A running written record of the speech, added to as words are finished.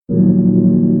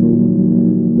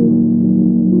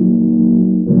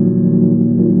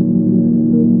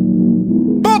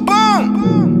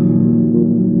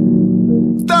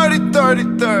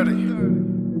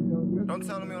30-30. Don't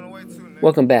tell me on the way too, nigga.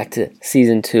 Welcome back to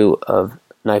Season 2 of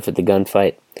Knife at the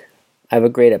Gunfight. I have a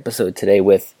great episode today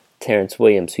with Terrence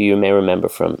Williams, who you may remember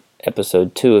from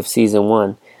Episode 2 of Season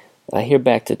 1. Here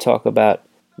back to talk about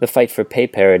the fight for pay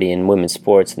parity in women's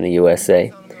sports in the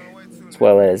USA, as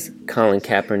well as Colin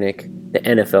Kaepernick, the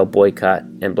NFL boycott,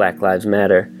 and Black Lives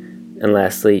Matter, and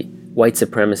lastly, white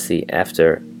supremacy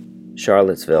after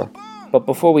Charlottesville. But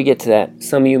before we get to that,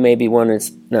 some of you may be wondering,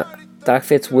 now, Doc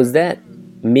Fitz, was that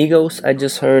Migos I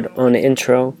just heard on the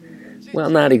intro?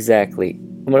 Well, not exactly.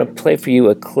 I'm going to play for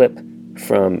you a clip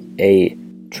from a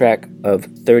track of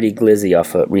 30 Glizzy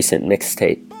off a recent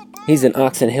mixtape. He's an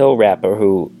Oxon Hill rapper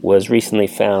who was recently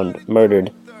found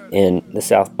murdered in the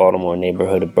South Baltimore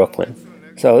neighborhood of Brooklyn.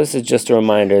 So this is just a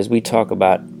reminder as we talk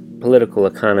about political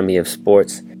economy of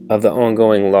sports, of the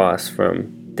ongoing loss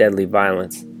from deadly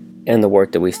violence, and the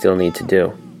work that we still need to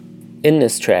do. In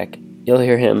this track, you'll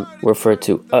hear him refer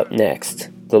to Up Next,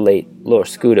 the late Lord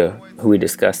Scooter, who we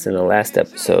discussed in the last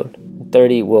episode.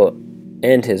 30 will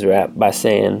end his rap by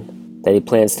saying that he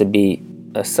plans to be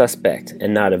a suspect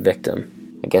and not a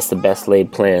victim. I guess the best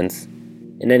laid plans.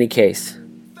 In any case,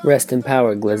 rest in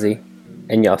power, Glizzy,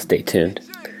 and y'all stay tuned.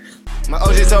 My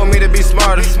OG told me to be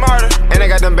smarter, and I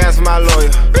got them bands for my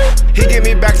lawyer. He get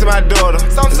me back to my daughter.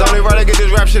 It's only right I get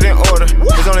this rap shit in order.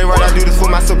 It's only right I do this for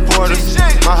my supporters.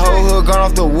 My whole hood gone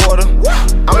off the water.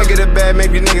 I'ma get it bad,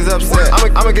 make you niggas upset.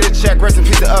 I'ma get a check, rest in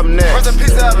peace of Up Next. Rest in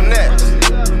peace of Up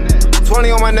Next.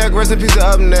 20 on my neck, rest in peace of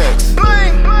Up Next.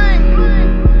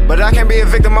 But I can't be a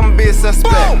victim, I'ma be a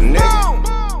suspect, nigga.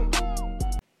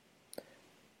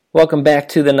 Welcome back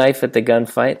to the Knife at the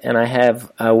Gunfight, and I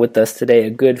have with us today a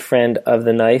good friend of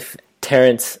the Knife,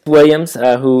 Terrence Williams,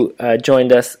 who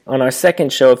joined us on our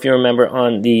second show, if you remember,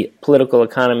 on the political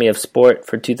economy of sport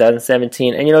for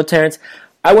 2017. And you know, Terrence,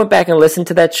 I went back and listened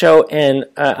to that show, and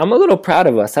I'm a little proud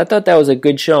of us. I thought that was a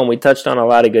good show, and we touched on a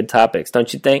lot of good topics,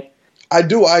 don't you think? I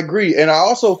do. I agree. And I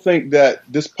also think that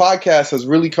this podcast has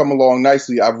really come along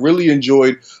nicely. I've really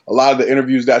enjoyed a lot of the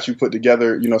interviews that you put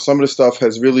together. You know, some of the stuff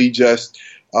has really just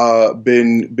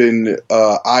been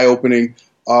eye-opening.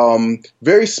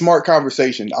 Very smart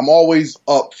conversation. I'm always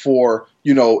up for,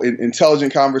 you know,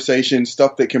 intelligent conversation,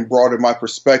 stuff that can broaden my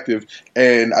perspective.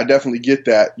 And I definitely get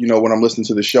that, you know, when I'm listening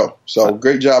to the show. So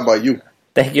great job by you.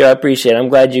 Thank you. I appreciate it. I'm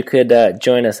glad you could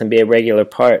join us and be a regular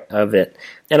part of it.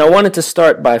 And I wanted to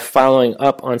start by following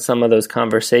up on some of those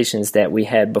conversations that we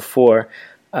had before.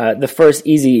 The first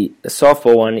easy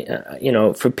softball one, you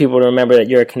know, for people to remember that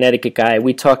you're a Connecticut guy,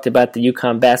 we talked about the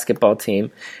UConn basketball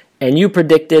team. And you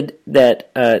predicted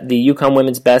that the UConn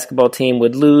women's basketball team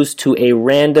would lose to a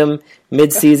random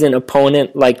midseason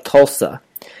opponent like Tulsa.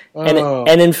 Oh.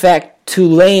 And in fact,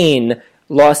 Tulane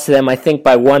lost to them, I think,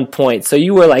 by 1 point. So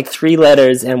you were like 3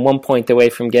 letters and 1 point away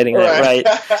from getting that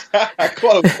right.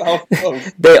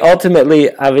 Close. They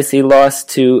ultimately, obviously, lost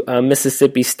to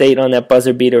Mississippi State on that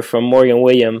buzzer beater from Morgan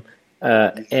Williams.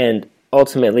 And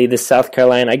ultimately, the South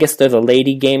Carolina, I guess they're the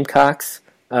Lady Gamecocks,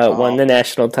 won the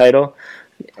national title.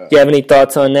 Do you have any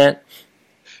thoughts on that?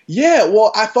 Yeah,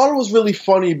 well, I thought it was really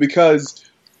funny because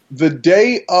the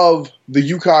day of the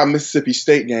UConn-Mississippi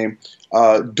State game,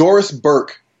 Doris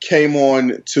Burke came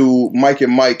on to Mike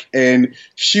and Mike, and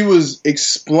she was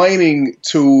explaining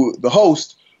to the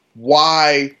host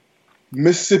why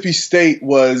Mississippi State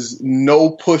was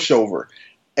no pushover.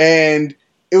 And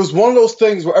it was one of those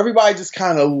things where everybody just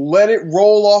kind of let it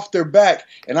roll off their back.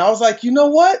 And I was like, you know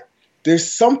what?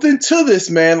 There's something to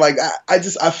this, man. Like, I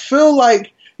feel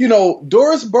like, you know,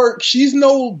 Doris Burke, she's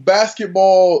no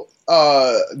basketball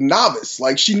novice.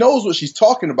 Like, she knows what she's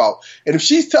talking about. And if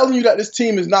she's telling you that this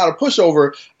team is not a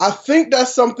pushover, I think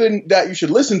that's something that you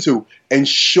should listen to. And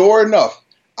sure enough,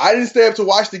 I didn't stay up to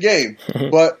watch the game,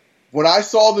 but when I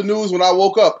saw the news when I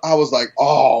woke up, I was like,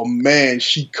 oh man,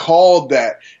 she called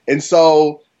that. And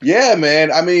so, yeah,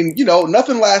 man, I mean, you know,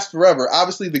 nothing lasts forever.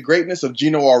 Obviously, the greatness of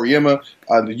Geno Auriemma,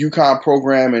 the UConn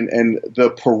program, and the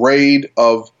parade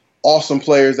of awesome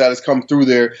players that has come through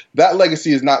there, that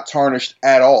legacy is not tarnished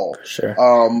at all. Sure.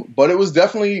 But it was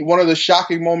definitely one of the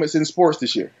shocking moments in sports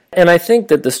this year. And I think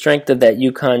that the strength of that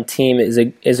UConn team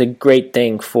is a great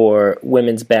thing for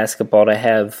women's basketball to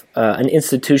have an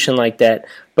institution like that.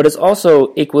 But it's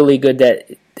also equally good that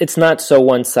it's not so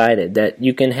one-sided, that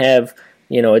you can have,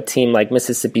 you know, a team like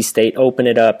Mississippi State open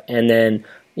it up and then,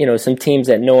 you know, some teams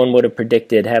that no one would have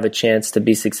predicted have a chance to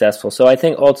be successful. So I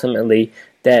think ultimately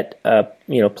that,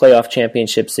 playoff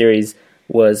championship series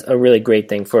was a really great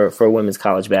thing for women's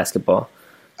college basketball.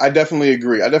 I definitely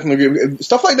agree.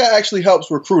 Stuff like that actually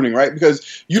helps recruiting, right?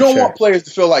 Because you don't want players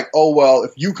to feel like, oh well,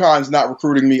 if UConn's not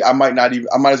recruiting me, I might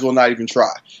as well not even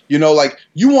try. Like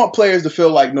you want players to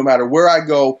feel like no matter where I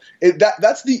go,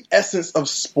 that's the essence of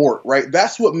sport, right?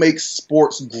 That's what makes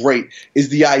sports great, is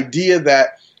the idea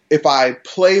that if I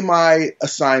play my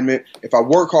assignment, if I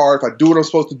work hard, if I do what I'm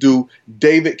supposed to do,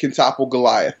 David can topple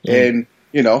Goliath. And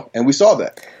we saw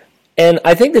that. And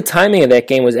I think the timing of that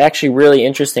game was actually really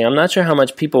interesting. I'm not sure how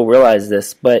much people realize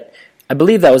this, but I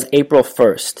believe that was April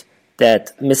 1st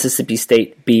that Mississippi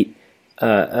State beat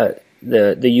the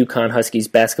UConn Huskies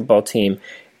basketball team.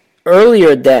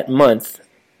 Earlier that month,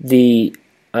 the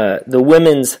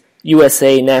women's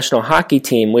USA national hockey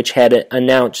team, which had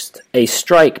announced a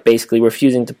strike, basically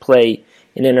refusing to play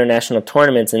in international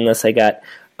tournaments unless they got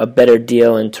a better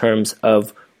deal in terms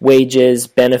of wages,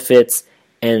 benefits,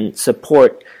 and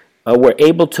support, were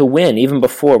able to win,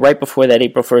 right before that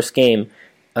April 1st game,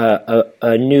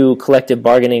 a new collective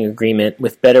bargaining agreement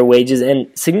with better wages and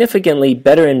significantly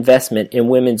better investment in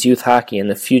women's youth hockey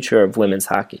and the future of women's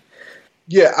hockey.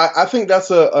 Yeah, I think that's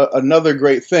another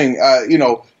great thing.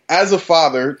 As a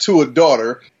father to a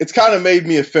daughter, it's kind of made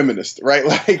me a feminist, right?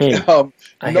 Like, no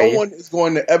one is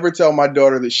going to ever tell my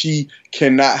daughter that she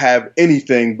cannot have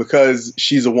anything because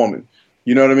she's a woman.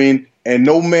 You know what I mean? And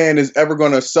no man is ever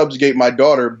going to subjugate my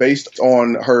daughter based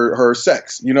on her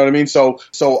sex. You know what I mean? So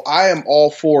I am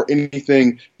all for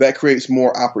anything that creates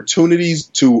more opportunities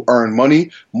to earn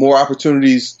money, more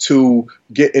opportunities to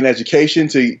get an education,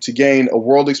 to gain a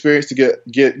world experience, to get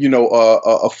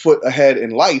a foot ahead in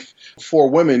life for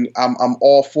women. I'm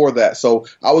all for that. So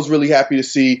I was really happy to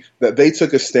see that they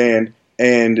took a stand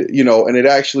and it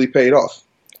actually paid off.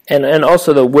 And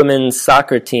also the women's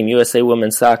soccer team, USA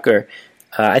Women's Soccer,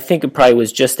 I think it probably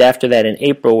was just after that in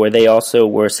April where they also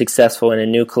were successful in a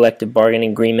new collective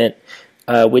bargaining agreement,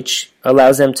 which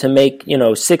allows them to make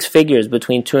six figures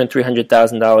between $200,000 and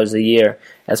 $300,000 a year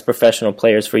as professional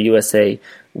players for USA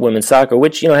Women's Soccer,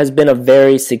 which has been a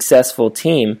very successful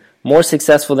team, more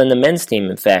successful than the men's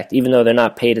team, in fact, even though they're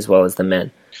not paid as well as the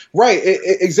men. Right,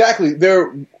 exactly.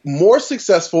 They're more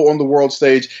successful on the world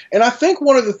stage, and I think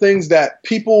one of the things that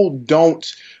people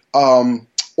don't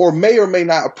or may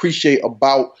not appreciate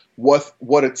about what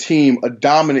a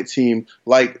dominant team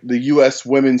like the U.S.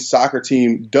 women's soccer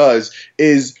team does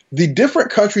is the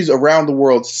different countries around the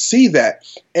world see that,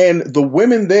 and the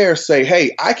women there say,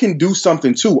 hey, I can do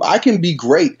something too. I can be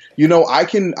great. I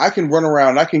can run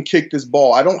around. I can kick this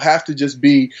ball. I don't have to just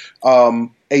be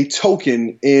a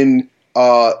token in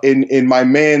my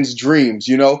man's dreams,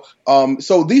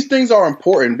 So these things are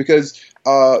important because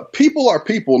people are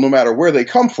people no matter where they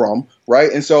come from,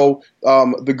 right? And so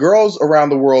the girls around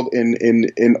the world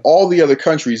in all the other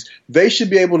countries, they should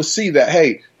be able to see that,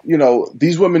 hey,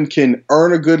 these women can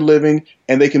earn a good living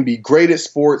and they can be great at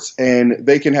sports and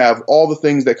they can have all the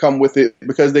things that come with it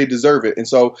because they deserve it. And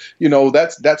so,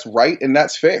 that's right and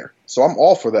that's fair. So I'm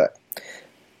all for that.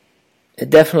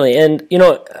 Definitely. And,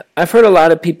 I've heard a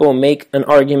lot of people make an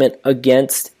argument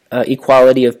against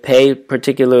equality of pay,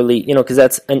 particularly, because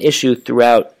that's an issue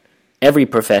throughout every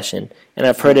profession. And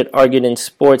I've heard it argued in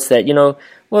sports that,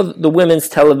 the women's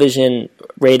television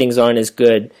ratings aren't as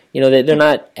good. They're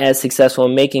not as successful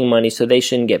in making money, so they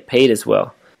shouldn't get paid as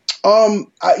well.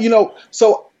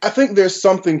 So I think there's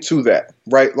something to that,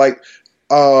 right? Like,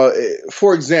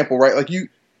 for example, right? Like you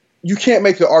can't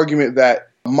make the argument that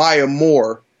Maya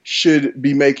Moore should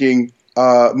be making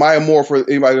Maya Moore, for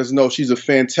anybody who doesn't know, she's a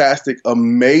fantastic,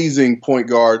 amazing point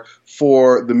guard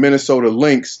for the Minnesota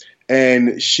Lynx.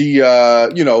 And she,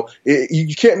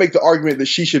 you can't make the argument that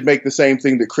she should make the same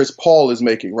thing that Chris Paul is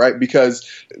making, right? Because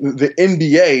the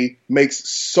NBA makes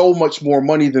so much more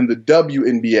money than the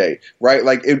WNBA, right?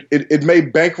 Like it may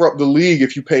bankrupt the league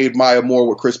if you paid Maya Moore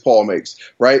what Chris Paul makes,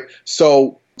 right?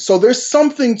 So there's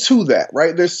something to that,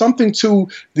 right? There's something to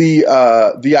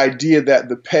the idea that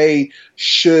the pay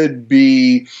should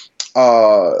be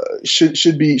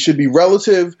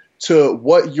relative to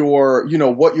what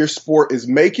your sport is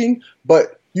making,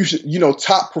 but you should,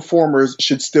 top performers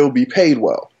should still be paid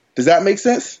well. Does that make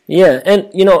sense? Yeah,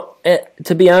 and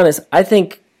to be honest, I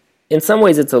think in some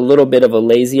ways it's a little bit of a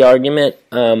lazy argument,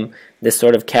 this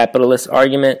sort of capitalist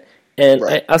argument, and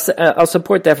right. I'll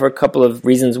support that for a couple of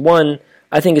reasons. One,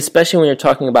 I think especially when you're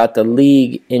talking about the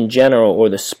league in general or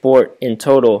the sport in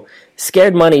total,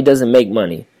 scared money doesn't make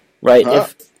money, right?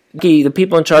 If the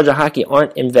people in charge of hockey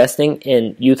aren't investing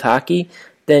in youth hockey,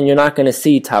 then you're not going to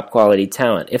see top quality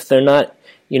talent. If they're not,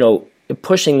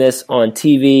 pushing this on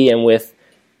TV and with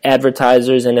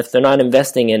advertisers, and if they're not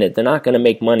investing in it, they're not going to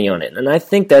make money on it. And I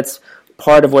think that's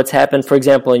part of what's happened, for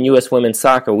example, in U.S. women's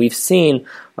soccer. We've seen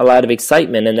a lot of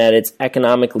excitement in that it's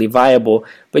economically viable.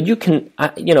 But you can,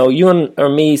 you or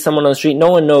me, someone on the street,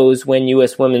 no one knows when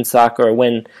U.S. women's soccer or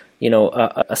when,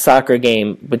 a soccer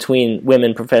game between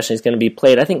women professionally is going to be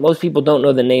played. I think most people don't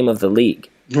know the name of the league.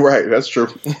 Right, that's true.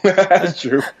 That's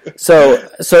true. So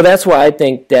that's why I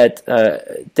think that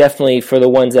definitely for the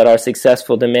ones that are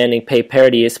successful, demanding pay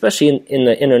parity, especially in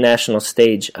the international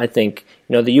stage, I think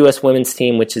the U.S. women's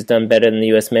team, which has done better than the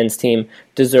U.S. men's team,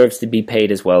 deserves to be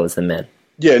paid as well as the men.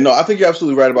 Yeah, no, I think you're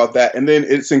absolutely right about that. And then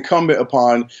it's incumbent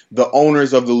upon the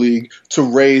owners of the league to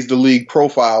raise the league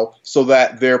profile so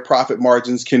that their profit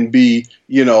margins can be,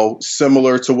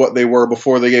 similar to what they were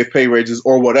before they gave pay raises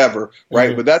or whatever, right?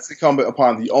 Mm-hmm. But that's incumbent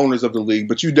upon the owners of the league.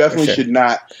 But you definitely should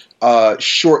not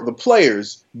short the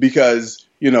players because,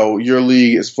 your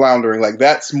league is floundering. Like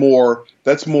that's more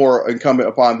incumbent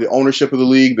upon the ownership of the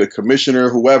league, the commissioner,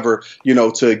 whoever,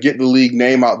 to get the league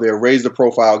name out there, raise the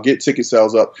profile, get ticket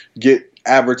sales up, get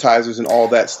advertisers and all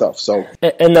that stuff. So,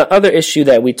 and the other issue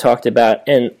that we talked about,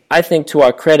 and I think to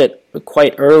our credit,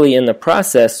 quite early in the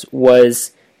process,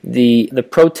 was the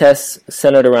protests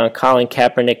centered around Colin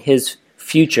Kaepernick, his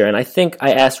future. And I think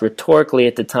I asked rhetorically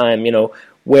at the time,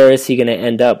 where is he going to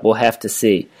end up? We'll have to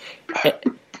see.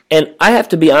 And I have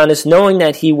to be honest, knowing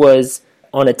that he was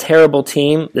on a terrible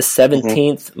team, the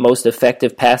 17th most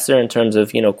effective passer in terms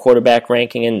of quarterback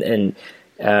ranking and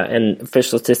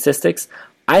official statistics,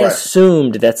 I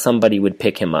assumed that somebody would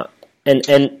pick him up.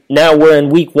 And now we're in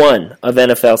week 1 of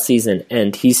NFL season,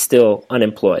 and he's still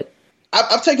unemployed.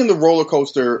 I've taken the roller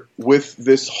coaster with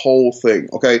this whole thing,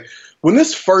 okay? When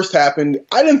this first happened,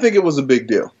 I didn't think it was a big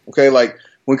deal, okay? Like,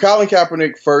 when Colin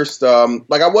Kaepernick first, I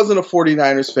wasn't a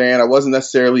 49ers fan. I wasn't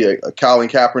necessarily a Colin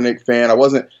Kaepernick fan. I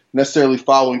wasn't necessarily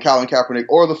following Colin Kaepernick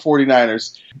or the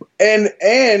 49ers. And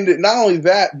not only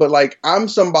that, but, I'm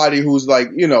somebody who's,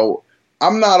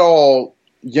 I'm not all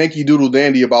Yankee Doodle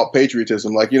Dandy about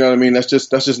patriotism. You know what I mean? That's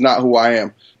just not who I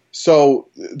am. So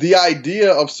the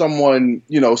idea of someone,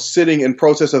 sitting in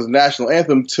protest as a national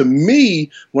anthem, to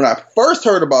me, when I first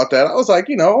heard about that, I was like,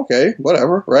 okay,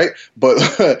 whatever, right?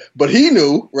 But he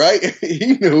knew, right?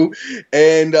 He knew,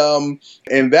 and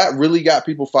that really got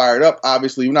people fired up.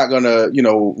 Obviously, we're not going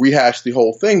to, rehash the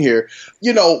whole thing here.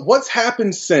 What's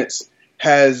happened since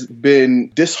has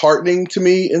been disheartening to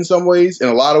me in some ways, in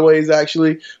a lot of ways,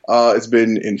 actually. It's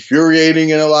been infuriating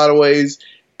in a lot of ways,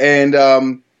 and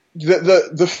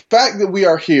the fact that we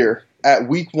are here at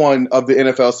week 1 of the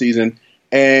NFL season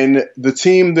and the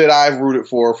team that I've rooted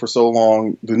for so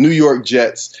long, the New York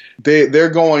Jets, they're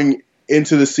going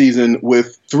into the season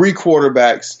with 3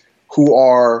 quarterbacks who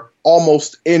are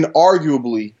almost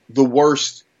inarguably the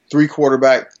worst 3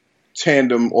 quarterback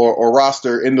tandem or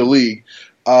roster in the league.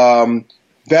 It's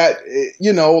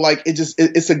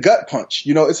a gut punch.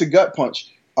 It's a gut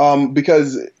punch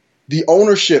because the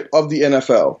ownership of the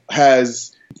NFL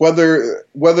has, whether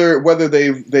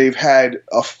they've had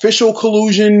official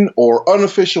collusion or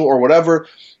unofficial or whatever,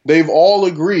 they've all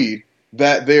agreed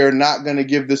that they're not going to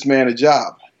give this man a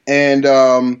job. And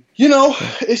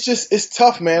it's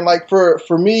tough, man.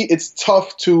 For me, it's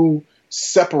tough to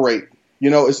separate.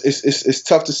 It's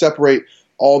tough to separate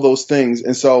all those things.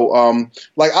 And so, I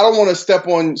don't want to step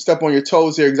on your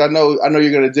toes here because I know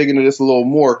you're going to dig into this a little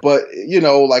more. But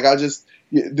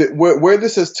where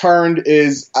this has turned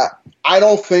is I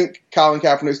don't think Colin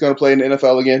Kaepernick is going to play in the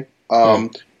NFL again.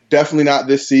 Definitely not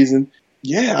this season.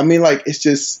 Yeah, I mean,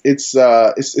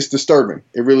 it's disturbing.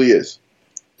 It really is.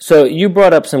 So you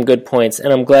brought up some good points,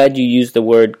 and I'm glad you used the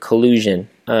word collusion.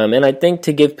 And I think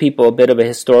to give people a bit of a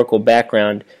historical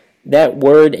background, that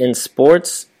word in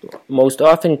sports most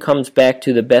often comes back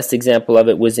to the best example of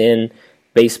it was in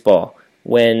baseball,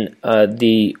 when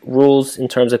the rules in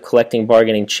terms of collective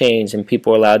bargaining changed and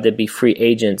people were allowed to be free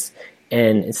agents,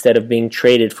 and instead of being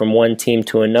traded from one team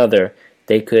to another,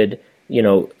 they could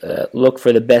look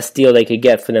for the best deal they could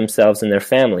get for themselves and their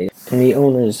families. And the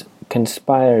owners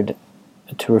conspired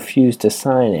to refuse to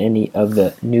sign any of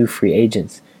the new free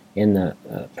agents,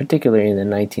 particularly in the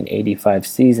 1985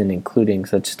 season, including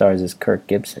such stars as Kirk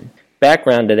Gibson.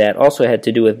 Background to that also had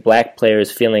to do with black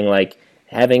players feeling like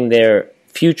having their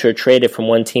future traded from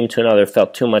one team to another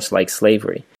felt too much like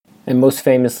slavery. And most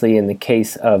famously in the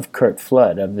case of Curt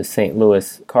Flood of the St.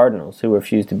 Louis Cardinals, who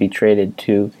refused to be traded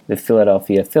to the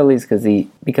Philadelphia Phillies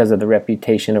because of the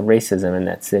reputation of racism in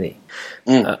that city.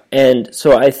 And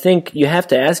so I think you have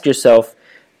to ask yourself,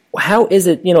 how is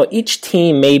it, each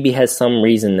team maybe has some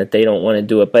reason that they don't want to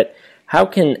do it, but how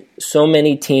can so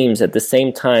many teams at the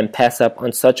same time pass up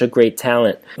on such a great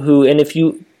talent and if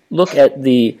you look at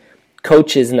the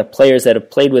coaches and the players that have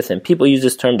played with him, people use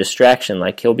this term distraction,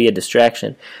 like he'll be a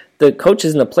distraction. The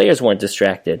coaches and the players weren't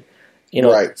distracted.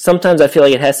 Right. Sometimes I feel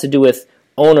like it has to do with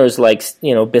owners like,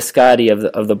 Biscotti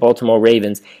of the Baltimore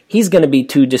Ravens. He's going to be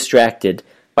too distracted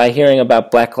by hearing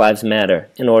about Black Lives Matter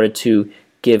in order to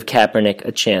give Kaepernick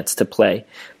a chance to play.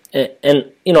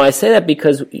 And I say that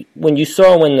because when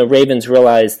the Ravens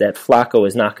realized that Flacco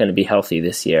is not going to be healthy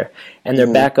this year, and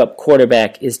their backup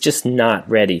quarterback is just not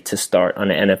ready to start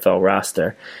on an NFL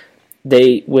roster,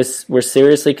 they were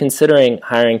seriously considering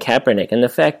hiring Kaepernick. And the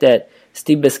fact that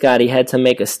Steve Biscotti had to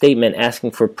make a statement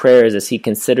asking for prayers as he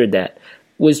considered that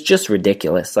was just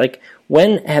ridiculous. Like,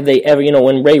 when have they ever,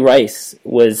 when Ray Rice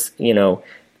was,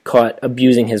 caught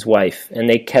abusing his wife, and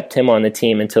they kept him on the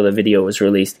team until the video was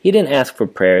released, he didn't ask for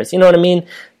prayers. You know what I mean?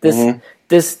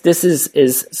 This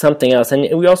is something else.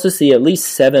 And we also see at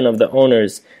least 7 of the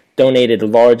owners donated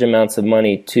large amounts of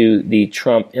money to the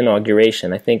Trump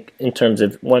inauguration. I think in terms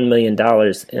of $1 million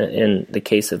in the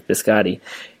case of Biscotti.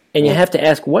 And you have to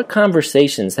ask, what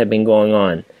conversations have been going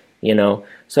on?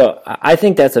 So I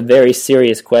think that's a very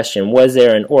serious question. Was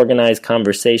there an organized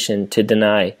conversation to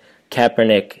deny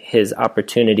Kaepernick his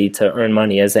opportunity to earn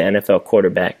money as an NFL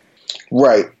quarterback?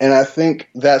 Right, and I think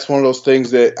that's one of those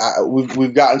things that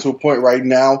we've gotten to a point right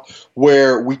now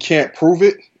where we can't prove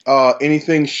it.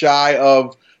 Anything shy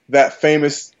of that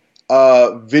famous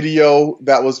video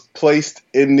that was placed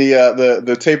in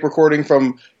the tape recording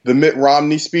from the Mitt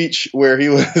Romney speech, where he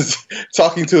was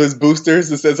talking to his boosters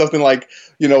and said something like,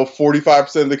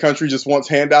 45% of the country just wants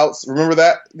handouts. Remember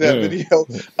that video?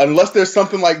 Unless there's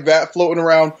something like that floating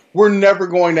around, we're never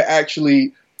going to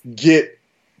actually get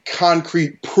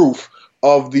concrete proof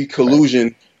of the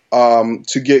collusion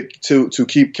to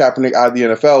keep Kaepernick out of the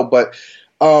NFL. But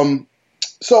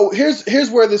so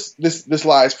here's where this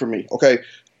lies for me. Okay,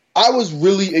 I was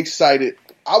really excited.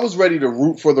 I was ready to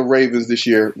root for the Ravens this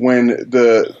year when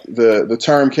the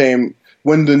term came,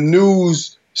 when the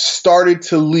news started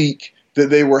to leak that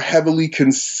they were heavily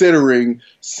considering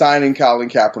signing Colin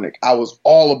Kaepernick. I was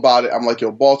all about it. I'm like,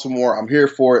 yo, Baltimore, I'm here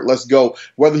for it. Let's go.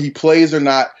 Whether he plays or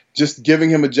not, just giving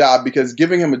him a job, because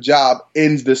giving him a job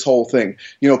ends this whole thing.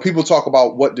 People talk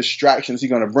about what distractions he's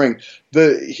going to bring.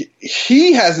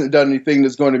 He hasn't done anything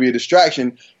that's going to be a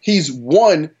distraction. He's,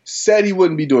 one, said he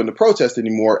wouldn't be doing the protest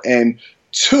anymore, and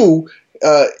two,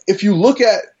 if you look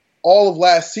at all of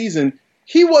last season,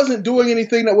 he wasn't doing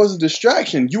anything that was a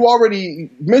distraction. You already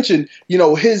mentioned,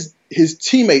 his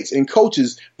teammates and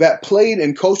coaches that played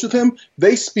and coached with him,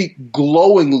 they speak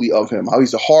glowingly of him, how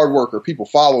he's a hard worker. People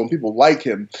follow him, people like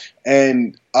him,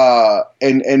 and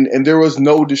there was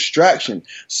no distraction.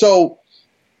 So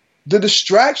the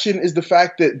distraction is the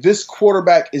fact that this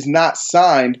quarterback is not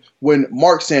signed when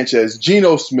Mark Sanchez,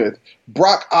 Geno Smith,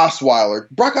 Brock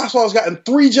Osweiler's gotten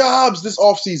 3 jobs this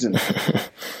offseason.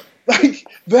 Like,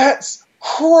 that's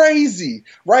crazy,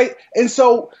 right? And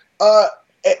so the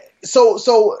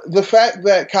fact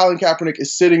that Colin Kaepernick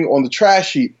is sitting on the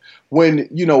trash heap when,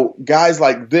 guys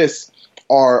like this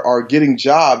are getting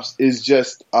jobs is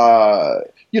just,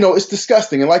 it's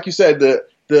disgusting. And like you said,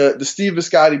 the Steve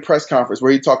Biscotti press conference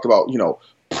where he talked about,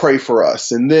 pray for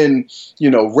us. And then,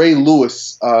 Ray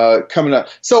Lewis coming up.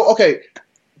 So, okay,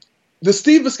 the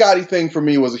Steve Biscotti thing for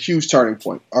me was a huge turning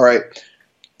point, all right?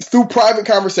 Through private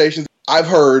conversations, I've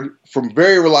heard from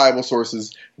very reliable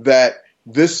sources that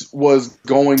this was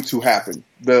going to happen.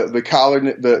 The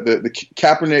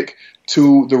Kaepernick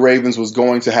to the Ravens was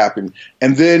going to happen.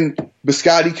 And then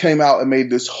Biscotti came out and made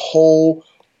this whole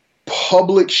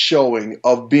public showing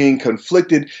of being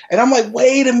conflicted. And I'm like,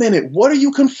 wait a minute, what are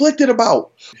you conflicted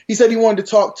about? He said he wanted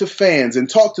to talk to fans and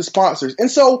talk to sponsors.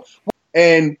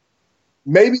 And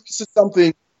maybe this is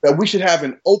something that we should have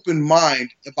an open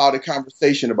mind about a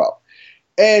conversation about.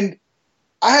 And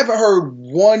I haven't heard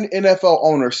one NFL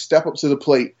owner step up to the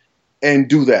plate and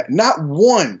do that. Not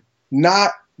one.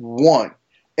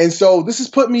 And so this has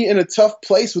put me in a tough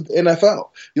place with the NFL.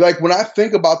 Like, when I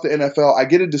think about the NFL, I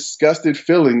get a disgusted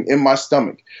feeling in my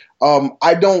stomach.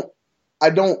 I don't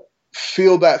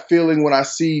feel that feeling when I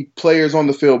see players on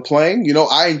the field playing.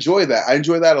 I enjoy that. I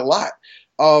enjoy that a lot.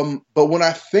 But when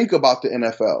I think about the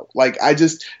NFL, like, I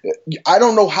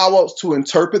don't know how else to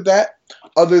interpret that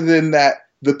other than that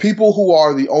the people who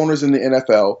are the owners in the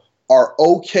NFL are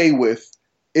okay with,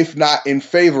 if not in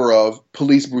favor of,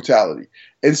 police brutality.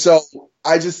 And so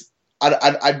I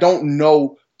don't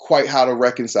know quite how to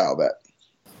reconcile that.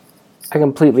 I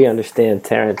completely understand,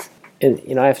 Terrence. And,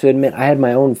 I have to admit, I had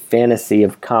my own fantasy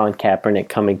of Colin Kaepernick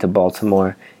coming to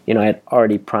Baltimore. I had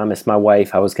already promised my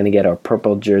wife I was going to get her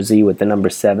purple jersey with the number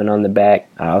 7 on the back.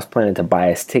 I was planning to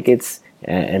buy us tickets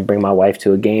and bring my wife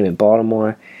to a game in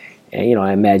Baltimore. And,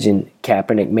 I imagine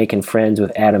Kaepernick making friends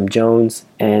with Adam Jones.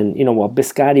 And, while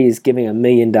Biscotti is giving $1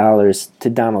 million to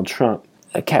Donald Trump,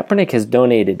 Kaepernick has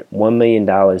donated $1 million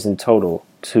in total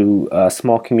to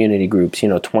small community groups,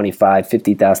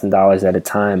 $25,000, $50,000 at a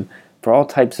time for all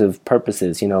types of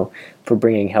purposes, for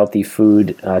bringing healthy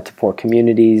food to poor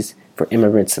communities, for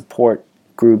immigrant support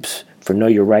groups, for Know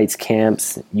Your Rights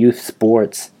camps, youth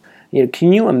sports.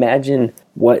 Can you imagine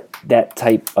what that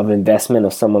type of investment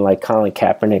of someone like Colin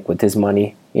Kaepernick with his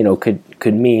money,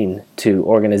 could mean to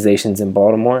organizations in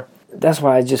Baltimore? That's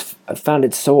why I found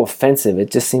it so offensive.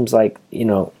 It just seems like,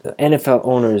 NFL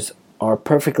owners are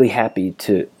perfectly happy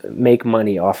to make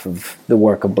money off of the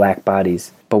work of black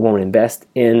bodies, but won't invest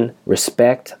in,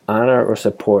 respect, honor, or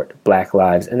support black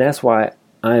lives. And that's why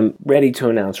I'm ready to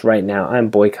announce right now I'm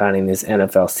boycotting this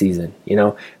NFL season.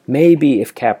 Maybe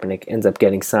if Kaepernick ends up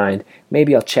getting signed,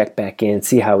 maybe I'll check back in,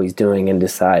 see how he's doing, and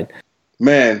decide.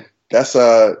 Man, that's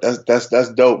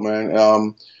dope,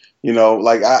 man.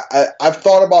 I've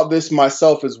thought about this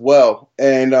myself as well,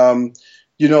 and I've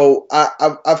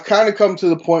kind of come to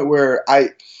the point where I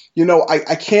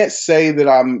can't say that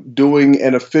I'm doing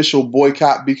an official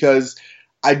boycott because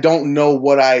I don't know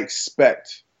what I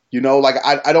expect.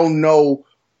 I don't know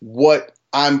what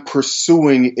I'm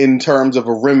pursuing in terms of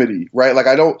a remedy, right?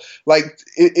 I don't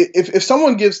if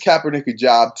someone gives Kaepernick a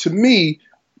job, to me,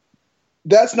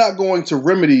 that's not going to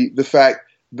remedy the fact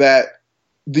that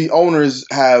the owners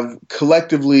have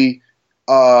collectively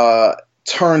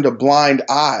turned a blind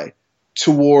eye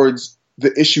towards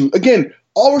the issue. Again,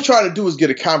 all we're trying to do is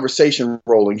get a conversation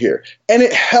rolling here. And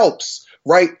it helps,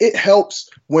 right? It helps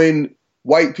when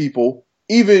white people,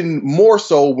 even more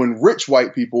so when rich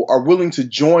white people, are willing to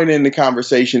join in the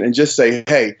conversation and just say,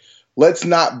 hey, let's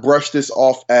not brush this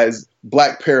off as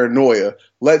black paranoia.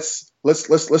 Let's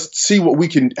see what we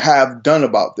can have done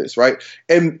about this, right?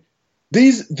 And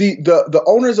the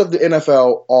owners of the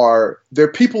NFL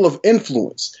they're people of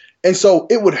influence. And so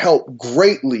it would help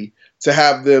greatly to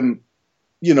have them,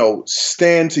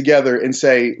 stand together and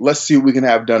say, let's see what we can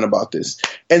have done about this.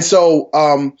 And so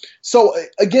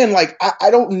again, I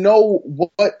don't know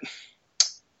what,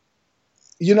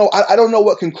 I don't know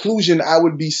what conclusion I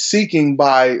would be seeking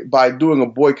by doing a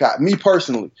boycott, me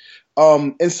personally.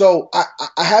 And so I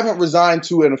haven't resigned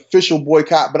to an official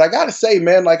boycott, but I got to say,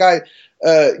 man,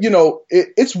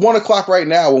 it's 1:00 right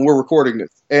now when we're recording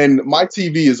this, and my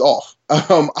TV is off.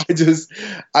 I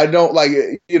don't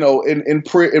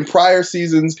in prior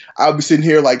seasons, I'll be sitting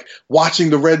here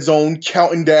watching the red zone,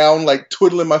 counting down,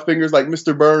 twiddling my fingers like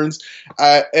Mr. Burns.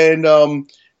 I'm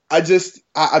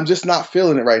just not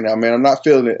feeling it right now, man. I'm not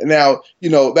feeling it. Now,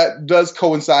 that does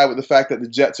coincide with the fact that the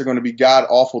Jets are going to be god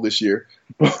awful this year.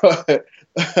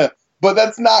 But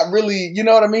that's not really, you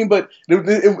know what I mean? But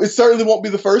it certainly won't be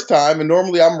the first time. And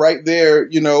normally I'm right there,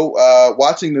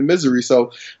 watching the misery.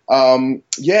 So, I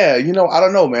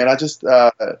don't know, man.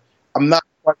 I'm not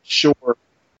quite sure.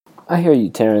 I hear you,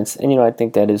 Terrence. And, I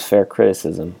think that is fair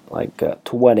criticism. To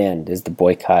what end is the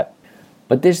boycott?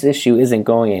 But this issue isn't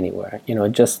going anywhere.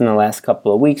 Just in the last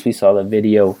couple of weeks, we saw the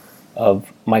video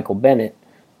of Michael Bennett,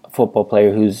 a football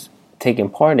player who's taken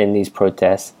part in these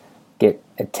protests, get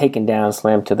taken down,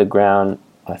 slammed to the ground,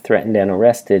 threatened and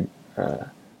arrested,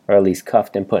 or at least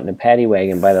cuffed and put in a paddy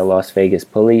wagon by the Las Vegas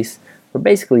police for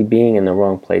basically being in the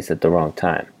wrong place at the wrong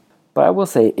time. But I will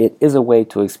say it is a way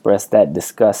to express that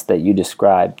disgust that you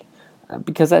described.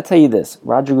 Because I tell you this,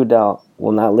 Roger Goodell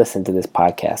will not listen to this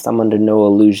podcast. I'm under no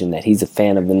illusion that he's a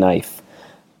fan of the knife.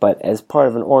 But as part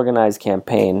of an organized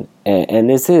campaign, and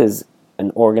this is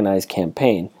an organized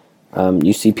campaign,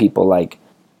 you see people like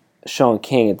Sean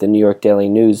King at the New York Daily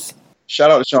News. Shout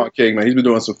out to Sean King, man. He's been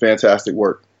doing some fantastic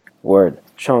work. Word.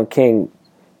 Sean King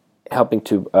helping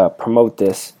to promote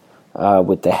this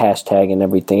with the hashtag and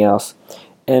everything else.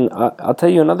 And I'll tell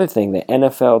you another thing. The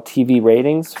NFL TV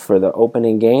ratings for the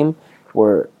opening game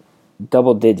were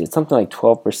double digits, something like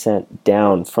 12%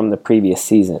 down from the previous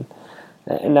season.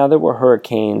 And now there were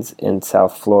hurricanes in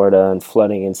South Florida and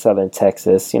flooding in southern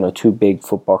Texas, two big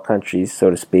football countries,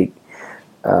 so to speak.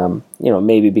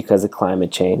 Maybe because of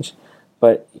climate change.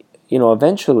 But,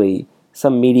 eventually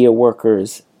some media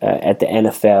workers at the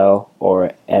NFL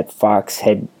or at Fox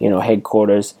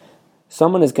headquarters,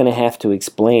 someone is going to have to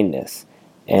explain this.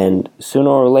 And sooner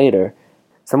or later,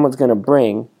 someone's going to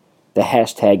bring the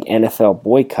hashtag NFL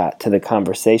boycott to the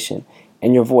conversation,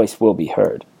 and your voice will be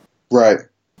heard. Right.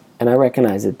 And I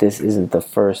recognize that this isn't the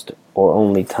first or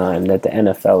only time that the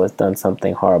NFL has done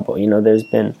something horrible. There's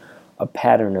been a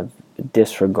pattern of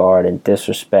disregard and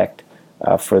disrespect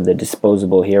for the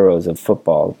disposable heroes of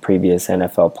football, previous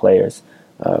NFL players,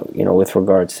 with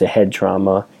regards to head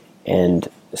trauma and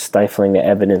stifling the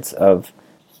evidence of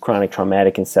chronic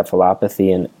traumatic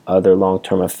encephalopathy and other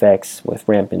long-term effects with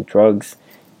rampant drugs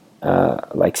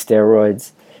like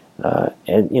steroids,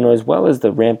 and as well as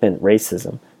the rampant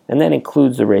racism, and that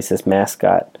includes the racist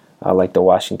mascot like the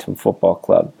Washington Football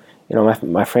Club.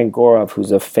 My friend Gorov,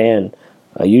 who's a fan,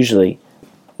 usually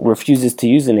refuses to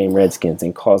use the name Redskins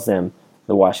and calls them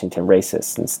the Washington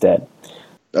Racists instead.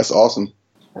 That's awesome.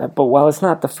 But while it's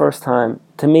not the first time,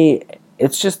 to me,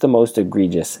 it's just the most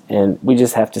egregious, and we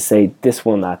just have to say this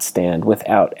will not stand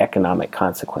without economic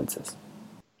consequences.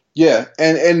 Yeah,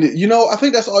 and I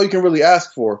think that's all you can really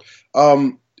ask for.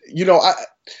 When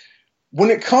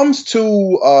it comes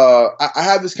to, I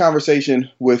had this conversation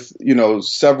with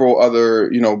several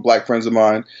other black friends of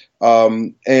mine,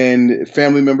 and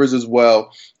family members as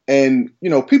well, and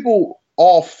people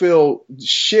all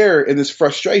share in this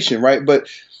frustration, right? But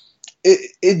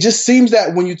it just seems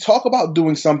that when you talk about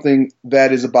doing something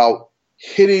that is about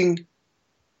hitting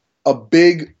a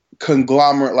big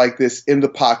conglomerate like this in the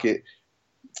pocket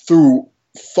through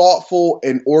thoughtful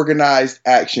and organized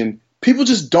action, people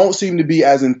just don't seem to be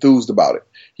as enthused about it.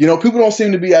 People don't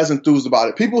seem to be as enthused about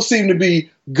it. People seem to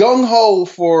be gung-ho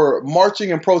for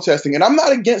marching and protesting. And I'm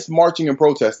not against marching and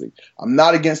protesting. I'm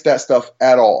not against that stuff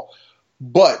at all.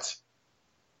 But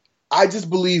I just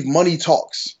believe money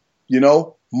talks.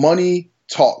 Money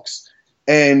talks.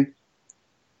 And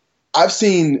I've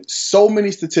seen so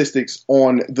many statistics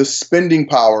on the spending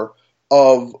power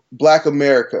of Black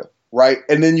America, right?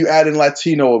 And then you add in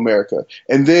Latino America.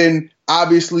 And then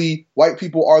obviously white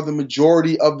people are the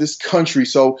majority of this country,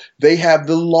 so they have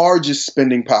the largest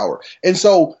spending power. And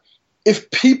so if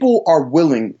people are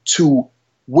willing to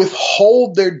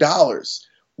withhold their dollars,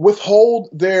 withhold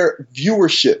their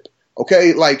viewership,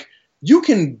 okay, like you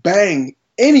can bang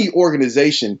any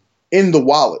organization in the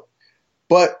wallet,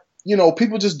 but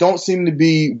people just don't seem to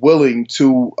be willing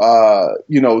to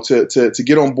to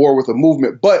get on board with a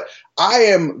movement. But I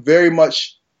am very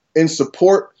much in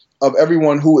support of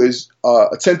everyone who is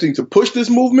attempting to push this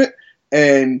movement,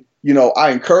 and I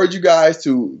encourage you guys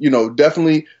to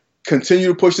definitely continue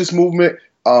to push this movement,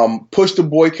 push the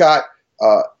boycott,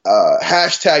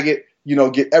 hashtag it,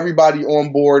 get everybody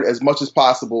on board as much as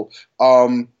possible.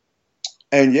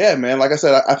 And yeah, man, like I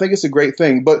said, I think it's a great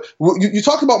thing. But you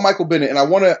talked about Michael Bennett, and I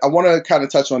want to kind of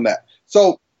touch on that.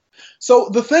 So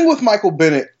the thing with Michael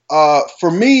Bennett, for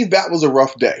me, that was a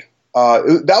rough day.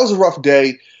 That was a rough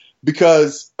day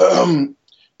because, and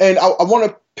I want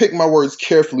to pick my words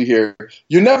carefully here.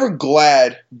 You're never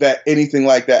glad that anything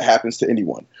like that happens to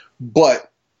anyone, but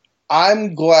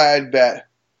I'm glad that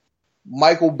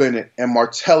Michael Bennett and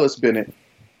Martellus Bennett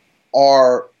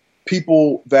are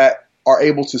people that are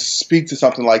able to speak to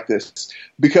something like this,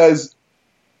 because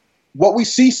what we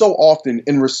see so often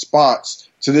in response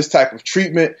to this type of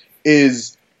treatment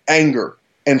is anger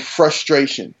and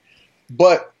frustration.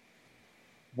 But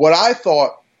what I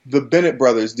thought the Bennett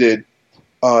brothers did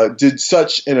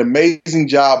such an amazing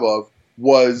job of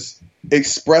was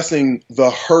expressing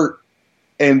the hurt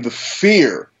and the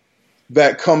fear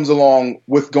that comes along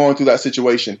with going through that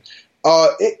situation.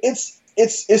 It's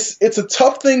a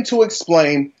tough thing to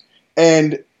explain.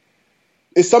 And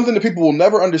it's something that people will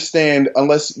never understand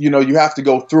unless, you have to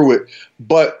go through it.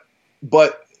 But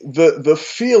the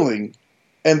feeling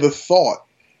and the thought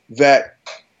that,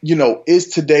 is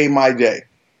today my day?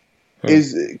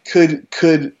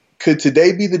 Could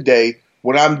today be the day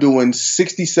when I'm doing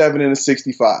 67 and a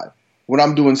 65, when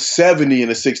I'm doing 70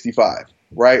 and a 65,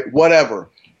 right? Whatever.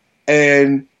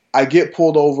 And I get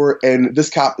pulled over and this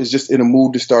cop is just in a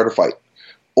mood to start a fight,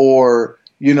 or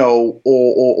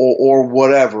or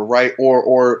whatever, right?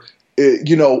 Or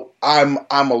I'm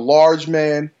a large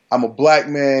man, I'm a black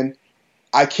man,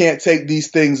 I can't take these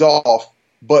things off,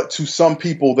 but to some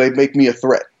people they make me a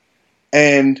threat.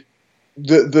 And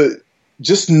the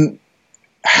just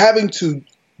having to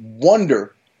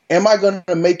wonder, am I going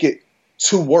to make it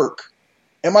to work?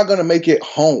 Am I going to make it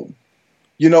home?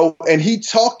 And he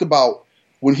talked about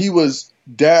when he was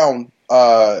down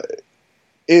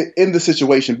in the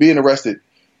situation, being arrested,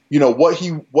 what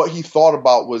he thought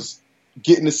about was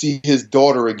getting to see his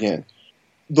daughter again.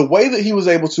 The way that he was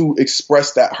able to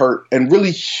express that hurt and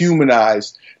really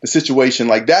humanize the situation,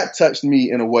 like that touched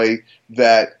me in a way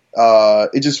that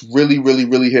it just really, really,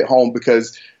 really hit home,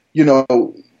 because,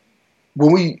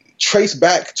 when we trace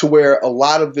back to where a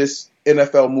lot of this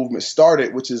NFL movement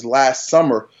started, which is last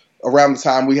summer, around the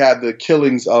time we had the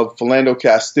killings of Philando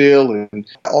Castile and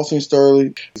Alton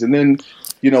Sterling, and then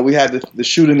we had the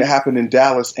shooting that happened in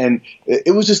Dallas, and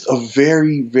it was just a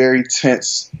very, very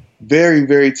tense, very,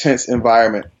 very tense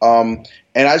environment. And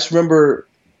I just remember,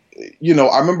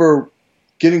 I remember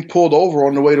getting pulled over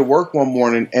on the way to work one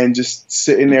morning and just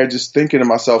sitting there just thinking to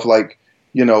myself, like,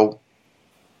 how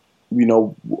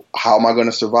am I going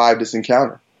to survive this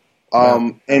encounter?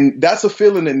 And that's a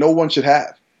feeling that no one should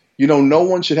have. No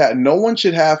one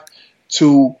should have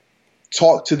to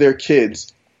talk to their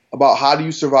kids about how do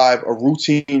you survive a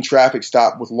routine traffic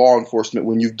stop with law enforcement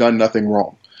when you've done nothing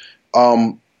wrong.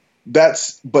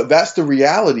 That's the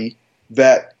reality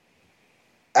that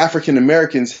African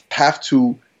Americans have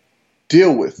to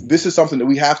deal with. This is something that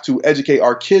we have to educate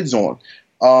our kids on.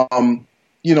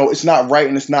 It's not right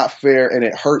and it's not fair and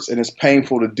it hurts and it's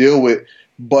painful to deal with,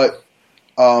 but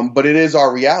it is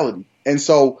our reality. And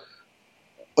so,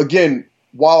 again,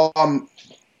 while I'm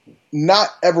not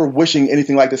ever wishing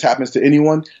anything like this happens to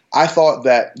anyone, I thought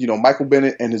that, Michael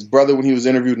Bennett and his brother, when he was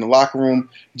interviewed in the locker room,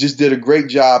 just did a great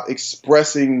job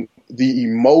expressing the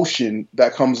emotion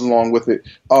that comes along with it.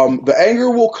 The anger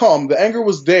will come. The anger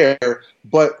was there,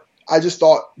 but I just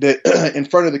thought that in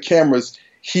front of the cameras,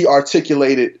 he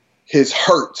articulated his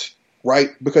hurt,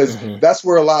 right? Because that's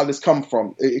where a lot of this comes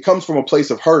from. It comes from a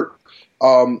place of hurt.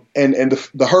 And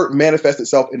the hurt manifests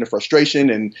itself in the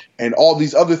frustration and all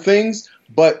these other things.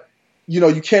 But,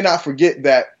 you cannot forget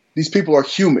that these people are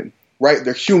human, right?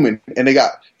 They're human and they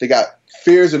got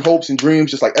fears and hopes and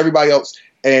dreams just like everybody else.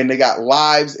 And they got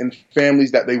lives and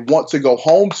families that they want to go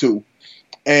home to.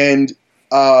 And,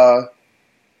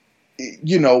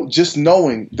 just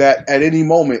knowing that at any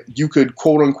moment you could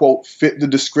quote unquote fit the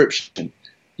description,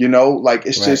 it's right.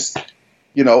 Just,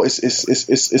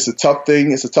 it's a tough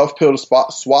thing. It's a tough pill to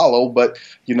swallow, but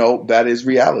that is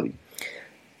reality.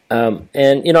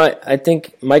 I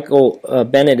think Michael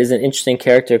Bennett is an interesting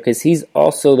character because he's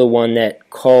also the one that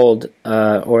called,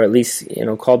 or at least,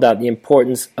 called out the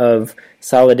importance of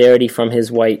solidarity from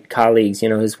his white colleagues,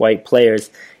 his white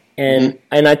players. And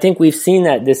I think we've seen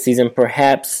that this season,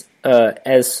 perhaps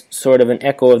as sort of an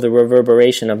echo of the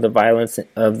reverberation of the violence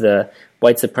of the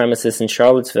white supremacists in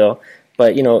Charlottesville.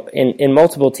 But, in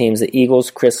multiple teams, the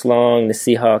Eagles, Chris Long, the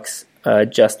Seahawks,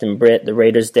 Justin Britt, the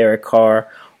Raiders, Derek Carr,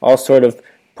 all sort of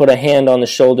put a hand on the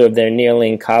shoulder of their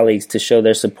kneeling colleagues to show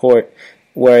their support,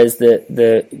 whereas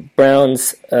the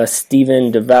Browns'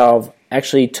 Stephen DeValve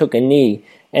actually took a knee.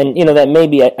 And, that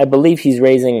maybe, I believe he's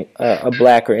raising a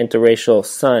black or interracial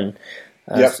son.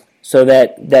 Yep. So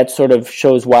that sort of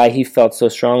shows why he felt so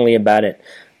strongly about it.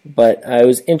 But it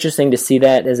was interesting to see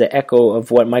that as an echo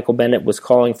of what Michael Bennett was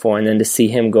calling for, and then to see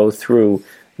him go through,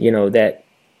 that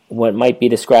what might be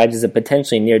described as a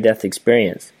potentially near-death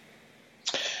experience.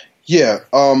 Yeah,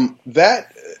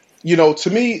 that, to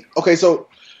me, okay, so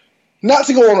not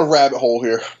to go on a rabbit hole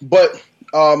here, but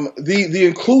the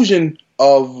inclusion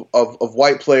of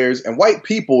white players and white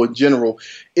people in general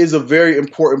is a very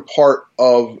important part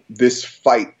of this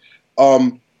fight.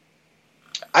 I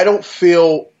don't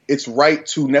feel it's right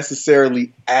to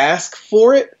necessarily ask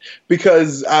for it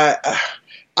because I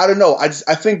don't know. I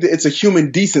think that it's a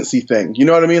human decency thing. You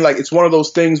know what I mean? Like, it's one of those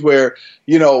things where,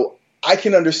 I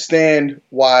can understand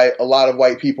why a lot of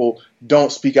white people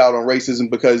don't speak out on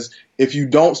racism, because if you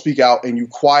don't speak out and you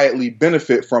quietly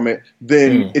benefit from it,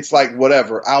 then it's like,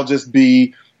 whatever, I'll just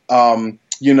be, I'll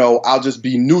just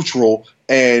be neutral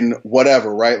and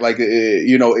whatever, right? Like,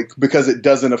 because it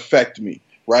doesn't affect me,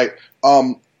 right?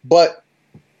 But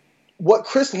what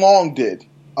Chris Long did,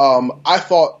 I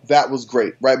thought that was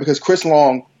great, right? Because Chris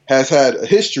Long has had a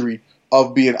history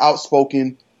of being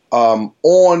outspoken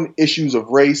on issues of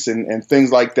race and things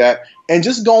like that, and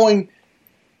just going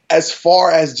as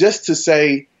far as just to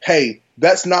say, hey,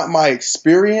 that's not my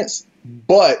experience,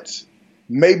 but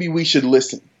maybe we should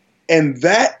listen. And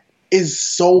that is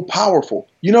so powerful.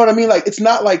 You know what I mean? Like, it's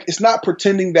not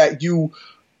pretending that you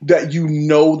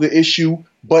know the issue,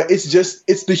 but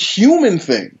it's the human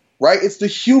thing, right? It's the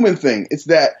human thing. It's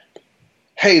that,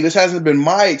 hey, this hasn't been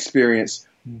my experience,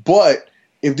 but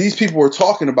if these people are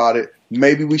talking about it,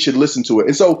 maybe we should listen to it.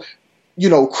 And so,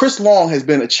 Chris Long has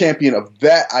been a champion of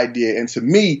that idea. And to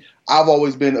me, I've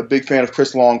always been a big fan of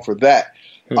Chris Long for that.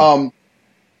 I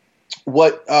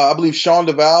believe Sean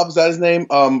DeValve, is that his name,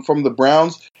 from the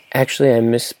Browns? Actually, I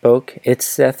misspoke. It's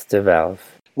Seth DeValve.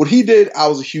 What he did, I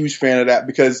was a huge fan of that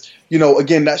because,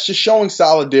 again, that's just showing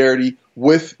solidarity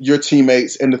with your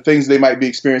teammates and the things they might be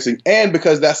experiencing. And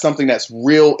because that's something that's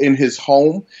real in his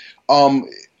home.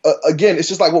 Again, it's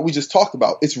just like what we just talked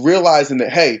about. It's realizing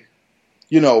that, hey,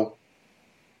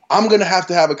 I'm going to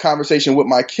have a conversation with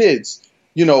my kids.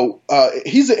 He's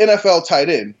an NFL tight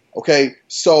end. Okay.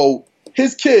 So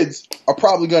his kids are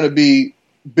probably going to be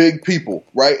big people.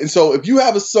 Right. And so if you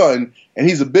have a son and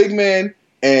he's a big man,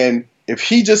 and if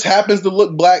he just happens to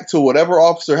look black to whatever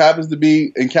officer happens to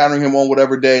be encountering him on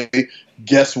whatever day,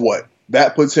 guess what?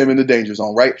 that puts him in the danger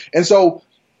zone, right? And so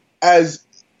as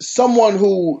someone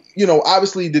who,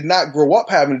 obviously did not grow up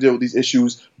having to deal with these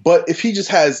issues, but if he just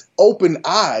has open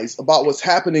eyes about what's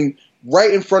happening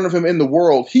right in front of him in the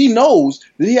world, he knows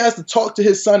that he has to talk to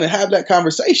his son and have that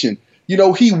conversation.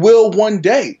 He will one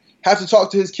day have to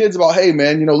talk to his kids about, hey,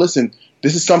 man, listen,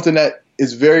 this is something that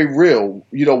is very real.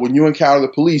 When you encounter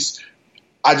the police,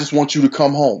 I just want you to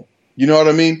come home. You know what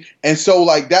I mean? And so,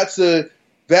 like, that's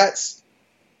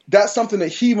something that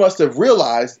he must have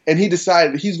realized, and he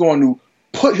decided that he's going to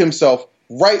put himself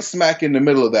right smack in the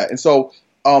middle of that. And so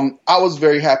I was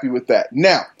very happy with that.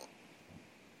 Now,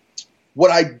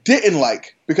 what I didn't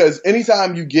like, because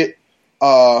anytime you get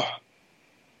a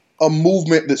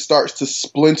movement that starts to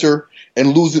splinter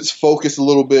and lose its focus a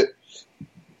little bit,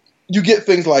 you get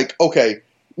things like, okay,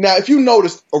 now if you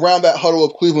noticed around that huddle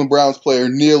of Cleveland Browns player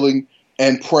kneeling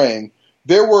and praying,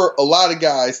 there were a lot of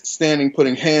guys standing,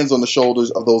 putting hands on the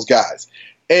shoulders of those guys.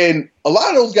 And a lot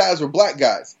of those guys were black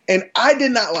guys. And I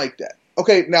did not like that.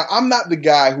 Okay, now I'm not the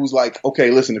guy who's like,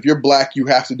 okay, listen, if you're black, you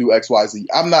have to do X, Y, Z.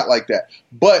 I'm not like that.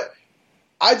 But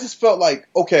I just felt like,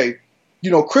 okay,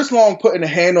 Chris Long putting a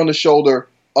hand on the shoulder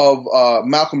of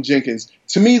Malcolm Jenkins,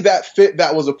 to me that fit,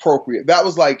 that was appropriate. That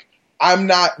was like, I'm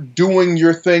not doing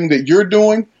your thing that you're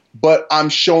doing, but I'm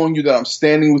showing you that I'm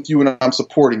standing with you and I'm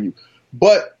supporting you.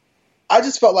 But I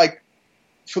just felt like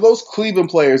for those Cleveland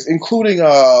players, including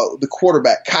the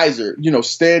quarterback, Kaiser,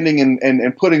 standing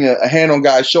and putting a hand on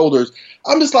guys' shoulders,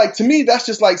 I'm just like, to me, that's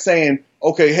just like saying,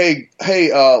 okay,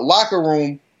 hey, locker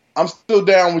room, I'm still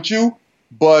down with you,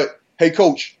 but hey,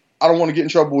 coach, I don't want to get in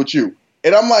trouble with you.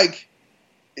 And I'm like,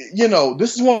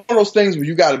 this is one of those things where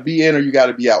you got to be in or you got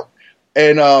to be out.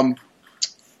 And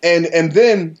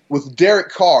then with Derek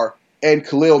Carr and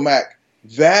Khalil Mack,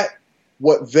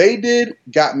 what they did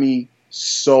got me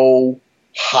so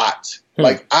hot.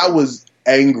 Like, I was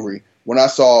angry when I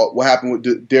saw what happened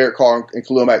with Derek Carr and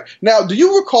Khalil Mack. Now, do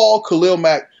you recall Khalil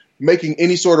Mack making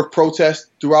any sort of protest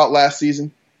throughout last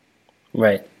season?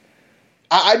 Right.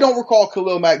 I don't recall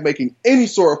Khalil Mack making any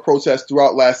sort of protest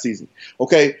throughout last season.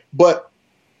 Okay, but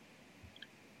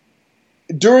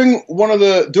during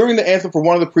the anthem for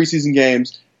one of the preseason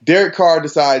games, Derek Carr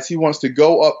decides he wants to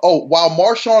go up. Oh, while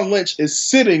Marshawn Lynch is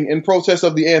sitting in protest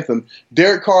of the anthem,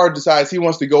 Derek Carr decides he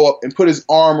wants to go up and put his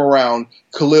arm around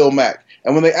Khalil Mack.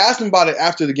 And when they asked him about it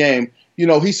after the game,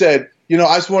 he said,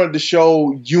 I just wanted to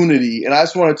show unity, and I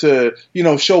just wanted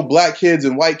to, show black kids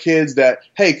and white kids that,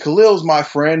 hey, Khalil's my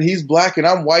friend. He's black and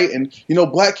I'm white, and,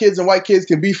 black kids and white kids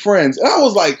can be friends. And I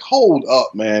was like, hold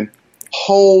up, man.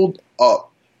 Hold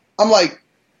up. I'm like,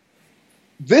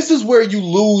 this is where you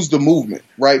lose the movement,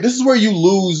 right? This is where you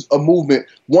lose a movement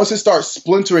once it starts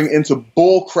splintering into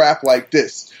bull crap like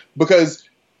this. Because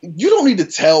you don't need to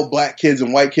tell black kids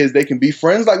and white kids they can be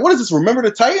friends. Like, what is this? Remember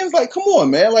the Titans? Like, come on,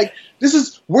 man. Like,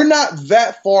 we're not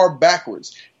that far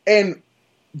backwards. And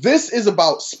this is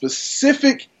about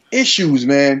specific issues,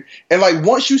 man. And like,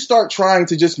 once you start trying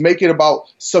to just make it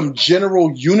about some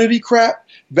general unity crap,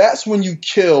 that's when you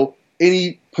kill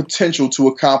any potential to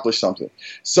accomplish something.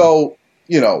 So,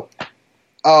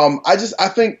 I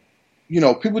think,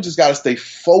 people just got to stay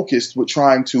focused with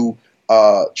trying to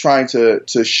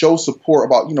show support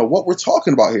about, what we're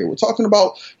talking about here. We're talking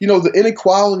about, the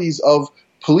inequalities of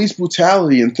police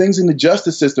brutality and things in the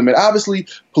justice system. And obviously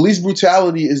police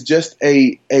brutality is just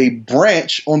a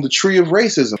branch on the tree of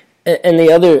racism. And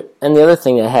the other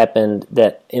thing that happened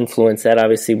that influenced that,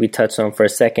 obviously we touched on for a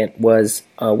second, was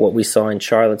what we saw in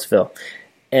Charlottesville.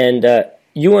 And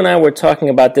you and I were talking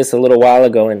about this a little while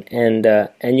ago,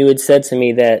 and you had said to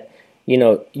me that,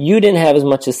 you didn't have as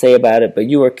much to say about it, but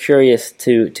you were curious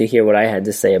to hear what I had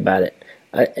to say about it.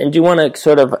 And do you want to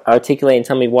sort of articulate and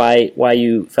tell me why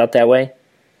you felt that way?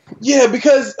 Yeah,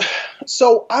 because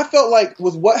so I felt like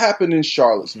with what happened in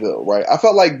Charlottesville, right? I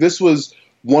felt like this was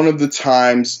one of the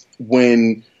times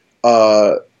when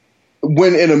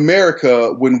in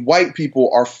America, when white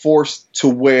people are forced to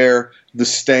wear the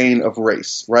stain of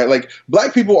race, right? Like,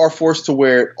 black people are forced to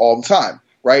wear it all the time,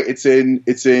 right? It's in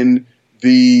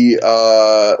the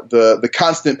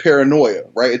constant paranoia,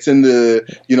 right? It's in the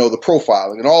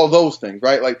profiling and all of those things,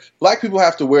 right? Like, black people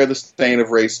have to wear the stain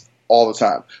of race all the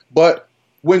time. But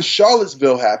when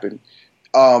Charlottesville happened,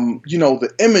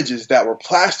 the images that were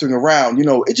plastering around,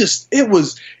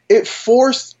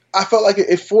 I felt like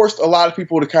it forced a lot of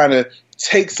people to kind of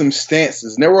take some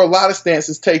stances. And there were a lot of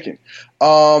stances taken.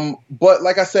 But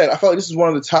like I said, I felt like this is one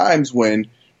of the times when,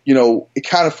 it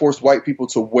kind of forced white people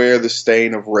to wear the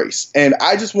stain of race. And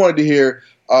I just wanted to hear,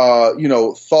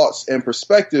 thoughts and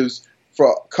perspectives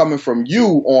coming from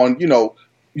you on,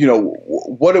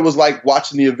 what it was like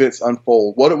watching the events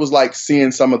unfold, what it was like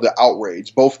seeing some of the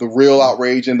outrage, both the real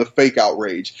outrage and the fake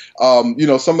outrage.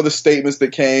 Some of the statements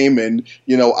that came, and,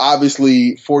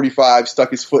 obviously 45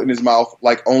 stuck his foot in his mouth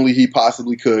like only he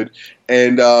possibly could.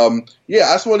 And, I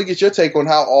just want to get your take on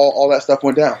how all that stuff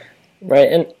went down.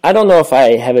 Right. And I don't know if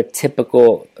I have a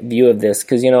typical view of this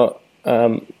because,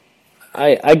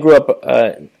 I grew up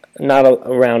not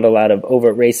around a lot of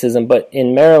overt racism, but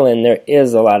in Maryland there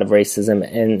is a lot of racism,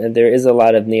 and there is a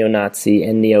lot of neo-Nazi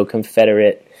and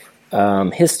neo-Confederate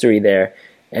history there.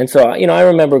 And so, I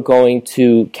remember going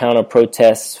to counter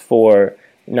protests for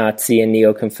Nazi and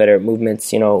neo-Confederate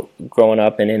movements, growing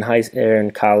up and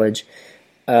in college.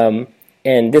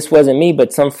 And this wasn't me,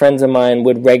 but some friends of mine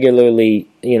would regularly,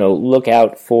 look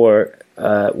out for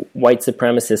white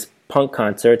supremacist punk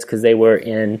concerts because they were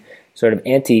in sort of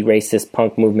anti-racist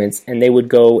punk movements, and they would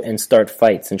go and start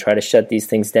fights and try to shut these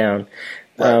things down.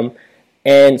 Right.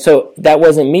 And so that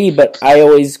wasn't me, but I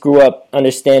always grew up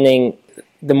understanding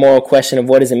the moral question of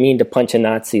what does it mean to punch a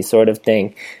Nazi sort of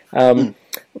thing.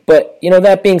 But,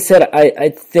 that being said, I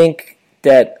think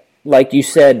that, like you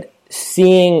said,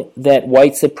 seeing that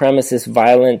white supremacist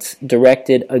violence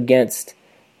directed against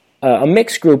a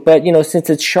mixed group, but since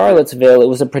it's Charlottesville, it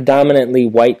was a predominantly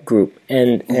white group,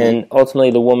 and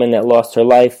ultimately the woman that lost her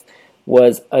life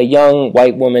was a young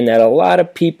white woman that a lot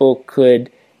of people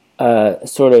could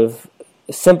sort of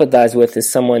sympathize with as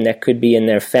someone that could be in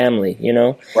their family,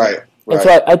 Right. And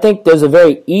so I think there's a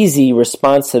very easy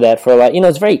response to that for a lot.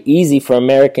 It's very easy for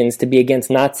Americans to be against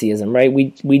Nazism, right?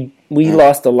 We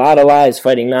lost a lot of lives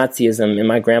fighting Nazism in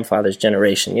my grandfather's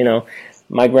generation,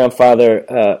 My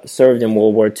grandfather served in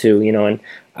World War II, and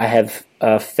I have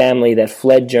a family that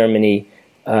fled Germany,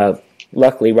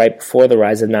 luckily right before the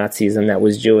rise of Nazism, that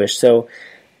was Jewish. So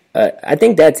I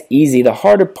think that's easy. The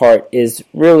harder part is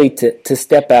really to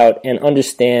step out and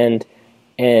understand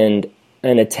and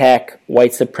attack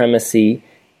white supremacy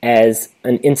as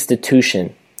an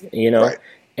institution, Right.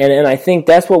 And I think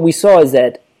that's what we saw is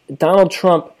that Donald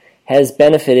Trump has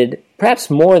benefited perhaps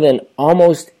more than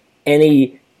almost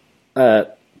any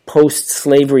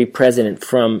post-slavery president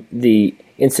from the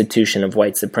institution of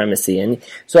white supremacy, and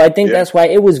so I think that's why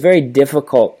it was very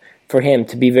difficult for him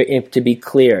to be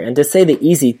clear and to say the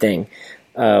easy thing,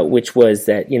 which was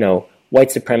that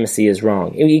white supremacy is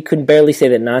wrong. He could barely say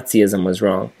that Nazism was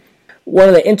wrong. One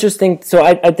of the interesting, so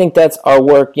I think that's our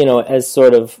work, as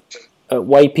sort of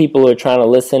white people who are trying to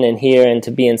listen and hear and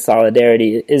to be in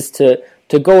solidarity, is to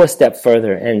go a step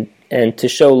further and to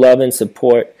show love and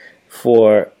support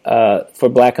for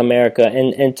Black America,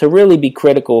 and to really be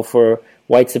critical for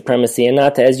white supremacy, and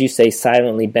not to, as you say,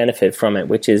 silently benefit from it,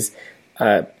 which is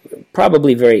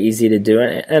probably very easy to do.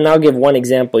 And I'll give one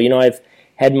example. I've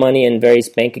had money in various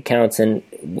bank accounts, and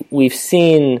we've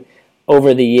seen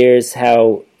over the years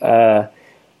how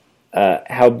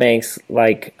banks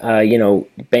like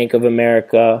Bank of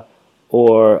America,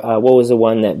 or what was the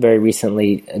one that very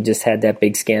recently just had that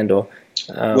big scandal?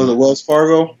 Was it Wells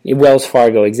Fargo? Wells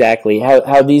Fargo, exactly.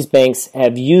 How these banks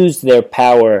have used their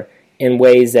power in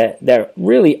ways that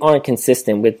really aren't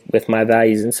consistent with my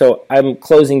values. And so I'm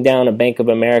closing down a Bank of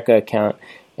America account.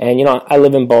 And, I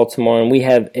live in Baltimore, and we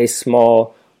have a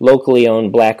small, locally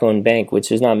owned, Black-owned bank, which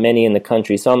there's not many in the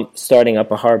country. So I'm starting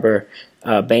up a Harbor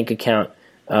bank account.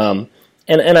 And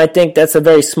I think that's a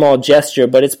very small gesture,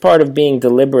 but it's part of being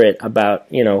deliberate about,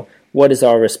 what is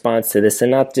our response to this, and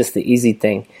not just the easy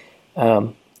thing.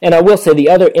 And I will say the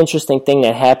other interesting thing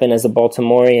that happened as a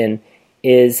Baltimorean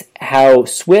is how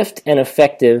swift and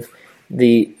effective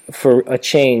for a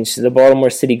change the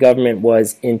Baltimore city government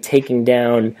was in taking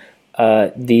down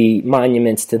the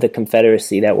monuments to the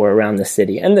Confederacy that were around the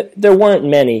city. And there weren't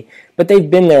many, but they've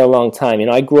been there a long time.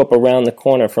 I grew up around the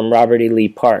corner from Robert E. Lee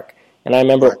Park, and I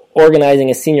remember organizing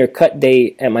a senior cut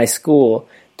day at my school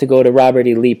to go to Robert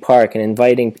E. Lee Park and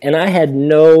inviting, and I had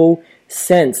no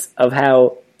sense of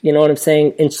how,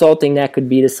 insulting that could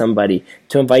be to somebody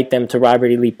to invite them to Robert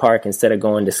E. Lee Park instead of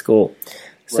going to school.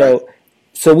 So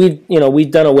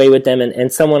we've done away with them,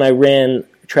 and someone I ran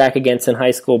track against in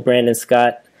high school, Brandon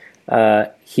Scott,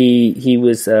 he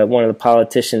was one of the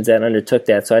politicians that undertook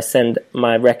that. So I send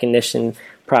my recognition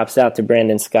props out to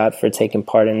Brandon Scott for taking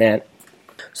part in that.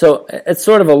 So it's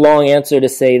sort of a long answer to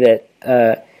say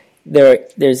that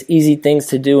there's easy things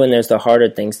to do and there's the harder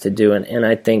things to do, and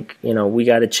I think we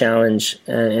got to challenge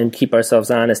and keep ourselves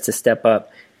honest to step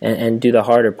up and do the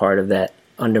harder part of that,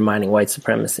 undermining white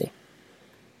supremacy.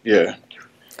 Yeah,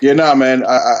 nah, man,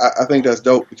 I think that's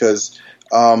dope because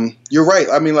you're right.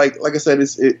 I mean, like I said,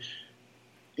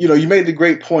 you made the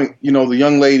great point. The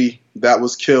young lady that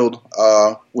was killed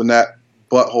when that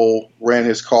butthole ran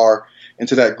his car.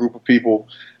 into that group of people.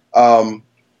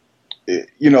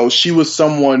 She was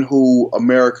someone who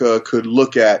America could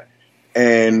look at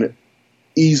and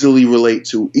easily relate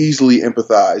to, easily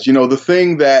empathize. The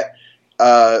thing that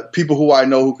people who I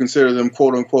know who consider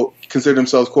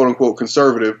themselves quote unquote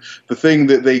conservative, the thing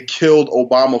that they killed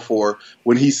Obama for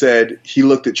when he said he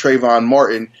looked at Trayvon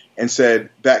Martin and said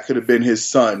that could have been his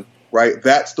son, right?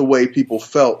 That's the way people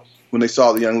felt when they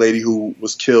saw the young lady who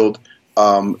was killed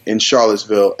in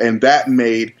Charlottesville, and that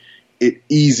made it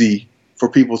easy for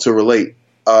people to relate,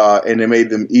 and it made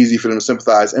them easy for them to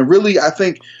sympathize. And really, I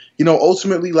think,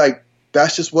 ultimately, like,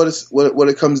 that's just what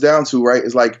it comes down to, right?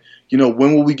 Is like, when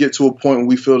will we get to a point when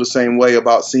we feel the same way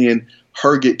about seeing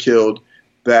her get killed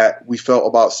that we felt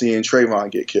about seeing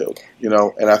Trayvon get killed,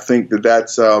 And I think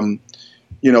that's,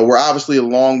 we're obviously a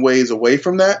long ways away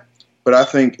from that. But I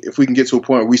think if we can get to a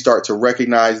point where we start to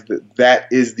recognize that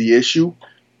is the issue,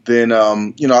 then,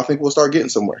 I think we'll start getting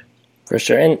somewhere. For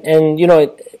sure. And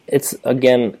it's,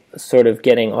 again, sort of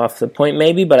getting off the point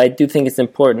maybe, but I do think it's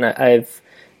important. I've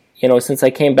since I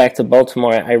came back to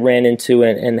Baltimore, I ran into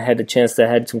and had the chance to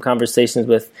have some conversations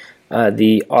with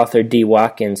the author Dee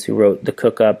Watkins, who wrote The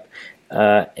Cook-Up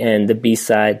and The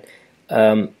B-Side.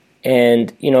 And,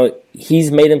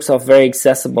 he's made himself very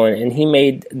accessible, and he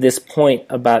made this point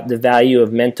about the value of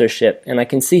mentorship. And I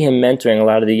can see him mentoring a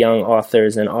lot of the young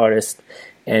authors and artists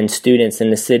and students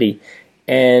in the city.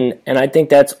 And I think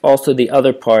that's also the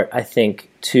other part, I think,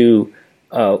 to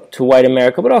white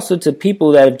America, but also to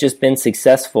people that have just been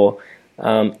successful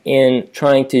in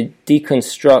trying to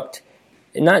deconstruct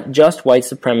not just white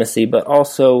supremacy, but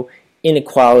also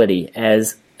inequality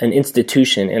as an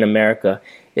institution in America,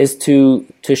 is to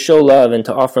show love and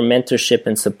to offer mentorship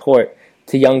and support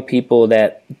to young people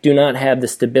that do not have the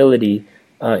stability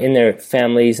in their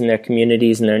families, in their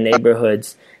communities, in their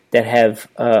neighborhoods, that have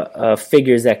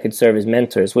figures that could serve as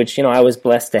mentors, which, I was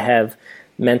blessed to have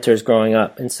mentors growing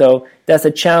up. And so that's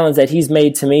a challenge that he's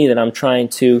made to me that I'm trying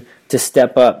to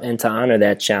step up and to honor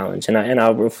that challenge. And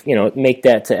I'll make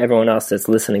that to everyone else that's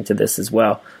listening to this as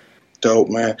well. Dope,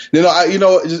 man.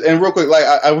 And real quick,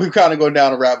 like we're kind of going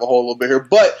down a rabbit hole a little bit here,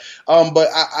 but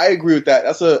I agree with that.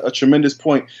 That's a tremendous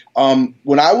point.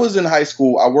 When I was in high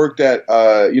school, I worked at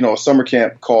a summer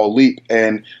camp called LEAP,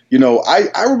 and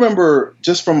I remember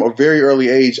just from a very early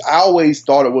age, I always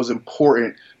thought it was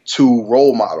important to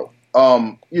role model.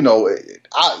 I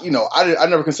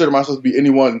never considered myself to be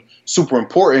anyone super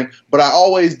important, but I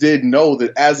always did know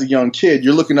that as a young kid,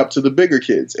 you're looking up to the bigger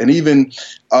kids. And even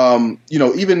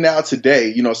now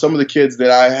today, some of the kids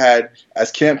that I had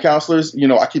as camp counselors,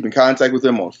 I keep in contact with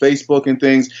them on Facebook and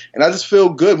things. And I just feel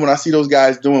good when I see those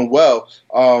guys doing well.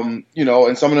 And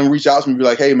some of them reach out to me and be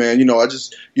like, hey man, I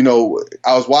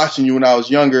was watching you when I was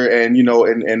younger, and,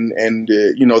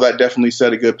 that definitely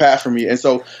set a good path for me. And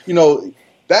so,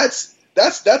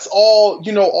 that's all,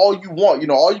 all you want.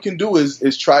 All you can do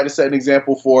is try to set an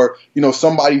example for,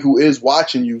 somebody who is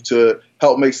watching you to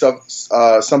help make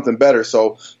something better.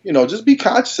 So, just be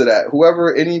conscious of that.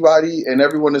 Anybody and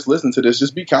everyone that's listening to this,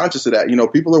 just be conscious of that.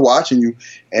 People are watching you,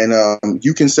 and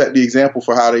you can set the example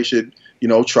for how they should,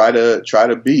 try to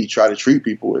treat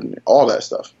people and all that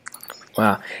stuff.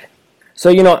 Wow. So,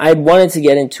 I wanted to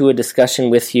get into a discussion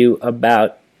with you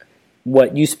about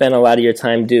what you spend a lot of your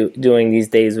time doing these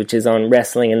days, which is on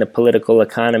wrestling and the political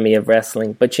economy of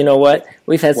wrestling. But you know what?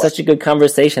 We've had such a good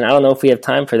conversation. I don't know if we have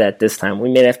time for that this time.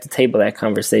 We may have to table that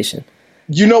conversation.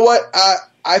 You know what?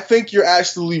 I think you're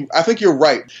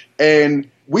right. And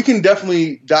we can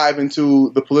definitely dive into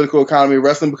the political economy of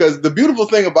wrestling, because the beautiful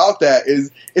thing about that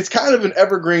is it's kind of an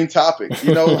evergreen topic.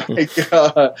 It's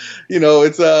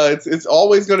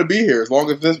always going to be here as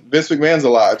long as Vince McMahon's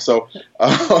alive. So,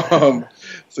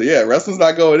 So yeah, wrestling's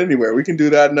not going anywhere. We can do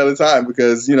that another time,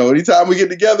 because anytime we get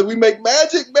together, we make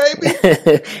magic, baby.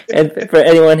 And for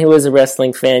anyone who is a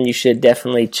wrestling fan, you should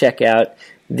definitely check out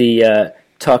the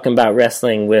Talking About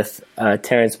Wrestling with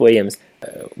Terrence Williams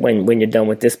when you're done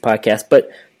with this podcast. But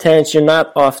Terrence, you're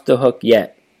not off the hook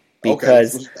yet,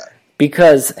 because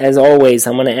as always,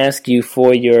 I'm going to ask you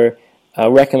for your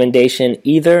recommendation,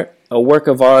 either a work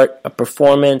of art, a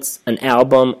performance, an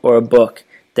album, or a book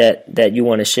that you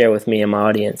want to share with me and my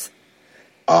audience.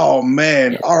 Oh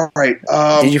man! All right.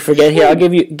 Did you forget? Here, I'll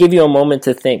give you a moment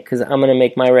to think, because I'm going to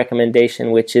make my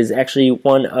recommendation, which is actually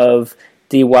one of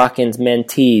Dee Watkins'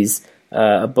 mentees,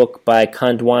 a book by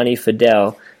Kondwani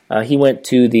Fidel. He went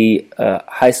to the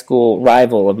high school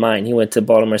rival of mine. He went to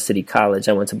Baltimore City College.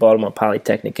 I went to Baltimore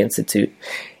Polytechnic Institute,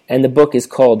 and the book is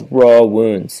called Raw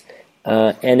Wounds,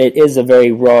 and it is a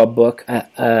very raw book.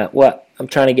 I'm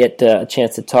trying to get a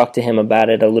chance to talk to him about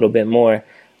it a little bit more,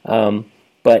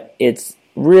 but it's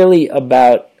really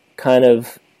about kind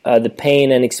of the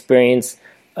pain and experience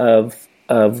of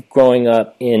growing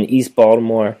up in East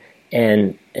Baltimore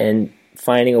and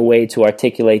finding a way to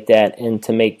articulate that and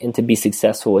to be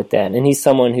successful with that. And he's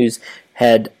someone who's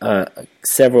had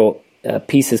several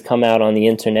pieces come out on the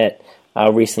internet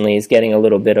recently. He's getting a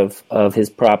little bit of his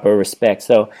proper respect.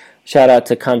 So shout out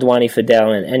to Kandwani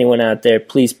Fidel, and anyone out there,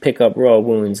 please pick up Raw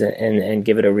Wounds and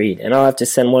give it a read. And I'll have to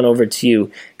send one over to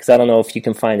you because I don't know if you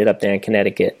can find it up there in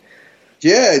Connecticut.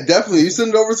 Yeah, definitely. You send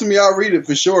it over to me, I'll read it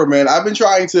for sure, man. I've been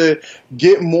trying to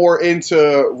get more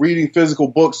into reading physical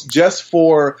books just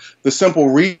for the simple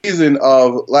reason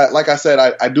of, like I said,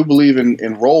 I do believe in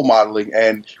role modeling.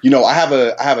 And, I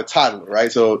have a toddler,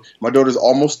 right? So my daughter's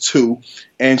almost 2,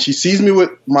 and she sees me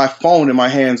with my phone in my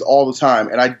hands all the time.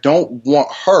 And I don't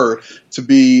want her to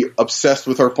be obsessed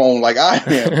with her phone like I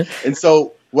am. And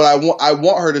so what I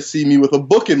want her to see me with a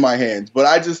book in my hands. But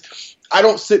I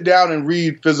don't sit down and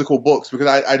read physical books because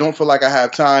I don't feel like I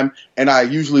have time, and I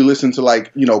usually listen to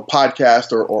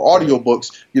podcasts or audio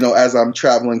books, as I'm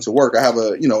traveling to work. I have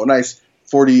a nice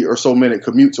 40 or so minute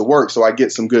commute to work, so I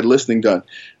get some good listening done.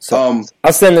 So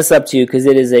I'll send this up to you because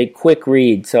it is a quick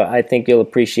read, so I think you'll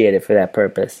appreciate it for that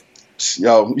purpose.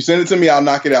 Yo, you send it to me, I'll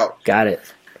knock it out. Got it.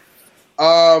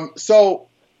 So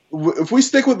if we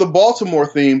stick with the Baltimore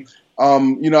theme, a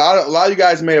lot of you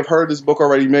guys may have heard this book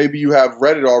already. Maybe you have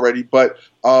read it already. But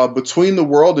Between the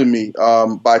World and Me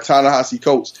by Ta-Nehisi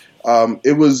Coates. I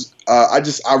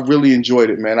really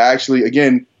enjoyed it, man. I actually,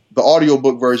 again, the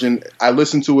audiobook version, I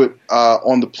listened to it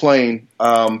on the plane.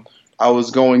 I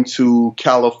was going to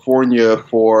California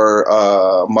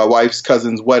for my wife's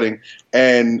cousin's wedding.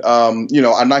 And,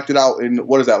 I knocked it out in,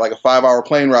 like a 5-hour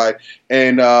plane ride.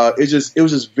 And it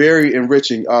was just very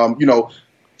enriching.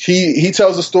 He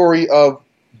tells the story of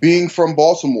being from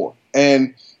Baltimore,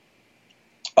 and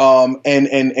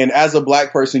as a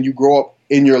black person, you grow up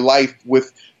in your life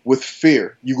with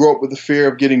fear. You grow up with the fear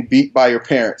of getting beat by your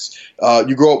parents.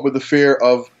 You grow up with the fear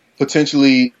of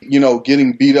potentially,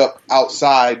 getting beat up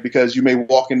outside because you may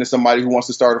walk into somebody who wants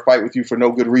to start a fight with you for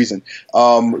no good reason.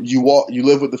 You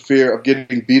live with the fear of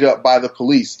getting beat up by the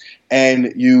police,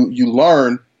 and you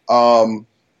learn.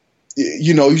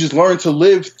 You just learn to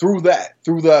live through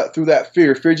that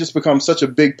fear. Fear just becomes such a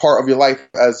big part of your life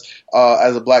as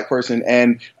a black person.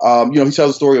 And, he tells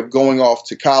the story of going off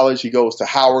to college. He goes to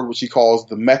Howard, which he calls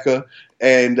the Mecca.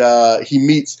 And he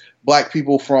meets black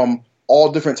people from all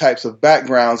different types of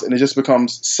backgrounds. And it just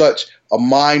becomes such a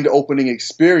mind-opening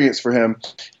experience for him.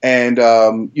 And,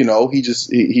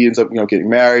 he ends up, getting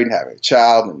married and having a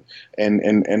child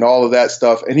and all of that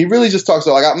stuff. And he really just talks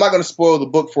about, I'm not going to spoil the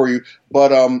book for you,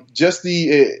 but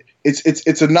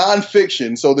it's a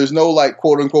nonfiction, so there's no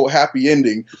quote unquote happy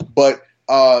ending, but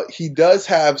he does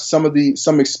have some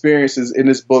experiences in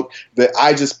this book that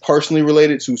I just personally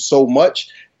related to so much.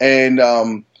 And,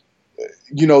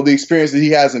 the experience that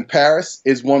he has in Paris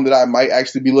is one that I might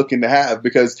actually be looking to have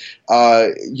because,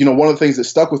 one of the things that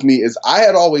stuck with me is I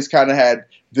had always kind of had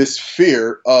this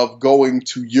fear of going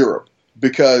to Europe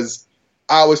because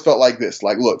I always felt like this,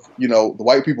 look, the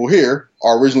white people here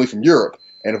are originally from Europe,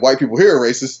 and if white people here are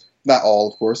racist, not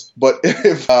all, of course, but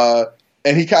if,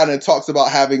 and he kind of talks about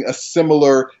having a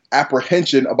similar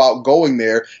apprehension about going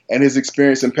there, and his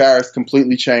experience in Paris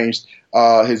completely changed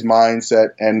his mindset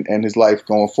and his life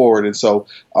going forward. And so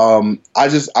I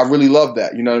really love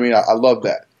that. You know what I mean? I love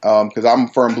that because I'm a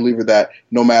firm believer that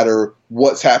no matter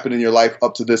what's happened in your life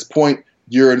up to this point,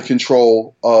 you're in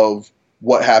control of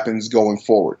what happens going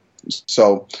forward.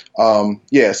 So,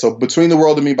 so Between the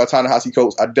World and Me by Ta-Nehisi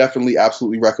Coates, I definitely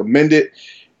absolutely recommend it.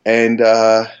 And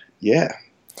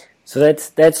So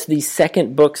that's the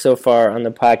second book so far on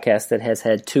the podcast that has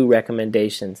had 2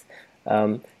 recommendations.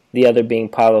 The other being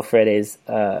Paulo Freire's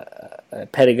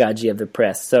Pedagogy of the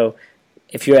Oppressed. So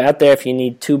if you're out there, if you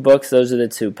need 2 books, those are the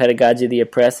 2, Pedagogy of the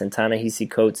Oppressed and Ta-Nehisi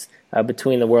Coates'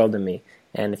 Between the World and Me.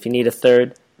 And if you need a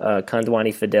third,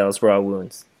 Kandwani Fidel's Raw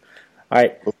Wounds. All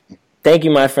right. Thank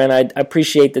you, my friend. I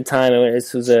appreciate the time.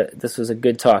 This was a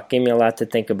good talk. Gave me a lot to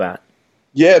think about.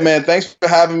 Yeah, man. Thanks for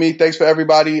having me. Thanks for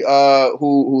everybody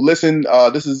who listened.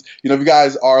 This is, if you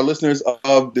guys are listeners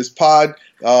of this pod,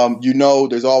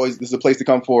 this is a place to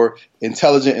come for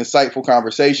intelligent, insightful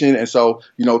conversation. And so,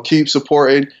 keep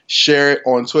supporting, share it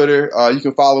on Twitter. You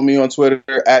can follow me on Twitter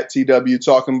at TW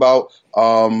Talking About.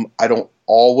 I don't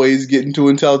always get into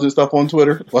intelligent stuff on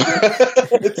Twitter, but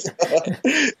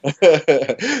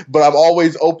I'm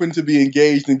always open to be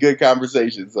engaged in good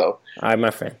conversation. So, all right,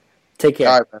 my friend. Take care.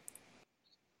 All right, man.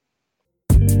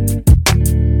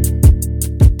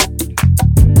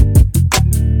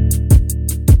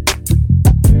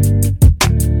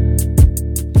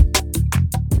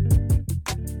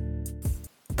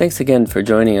 Thanks again for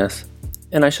joining us.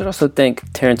 And I should also thank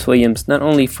Terrence Williams not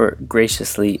only for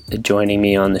graciously joining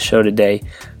me on the show today,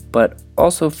 but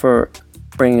also for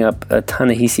bringing up a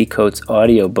Ta-Nehisi Coates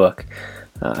audiobook.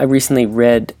 I recently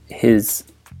read his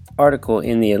article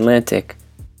in The Atlantic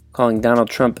calling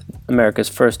Donald Trump America's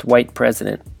first white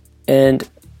president. And,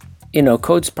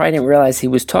 Coates probably didn't realize he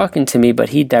was talking to me, but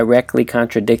he directly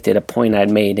contradicted a point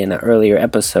I'd made in an earlier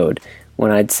episode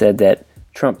when I'd said that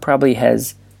Trump probably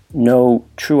has no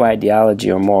true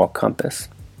ideology or moral compass.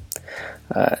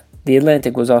 The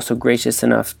Atlantic was also gracious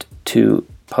enough to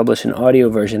publish an audio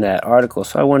version of that article,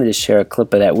 so I wanted to share a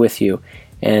clip of that with you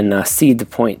and cede the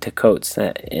point to Coates.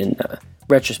 In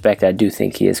retrospect, I do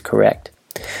think he is correct.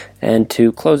 And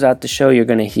to close out the show, you're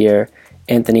going to hear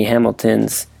Anthony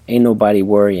Hamilton's Ain't Nobody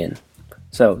Worrying.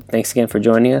 So, thanks again for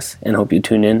joining us, and hope you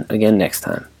tune in again next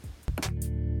time.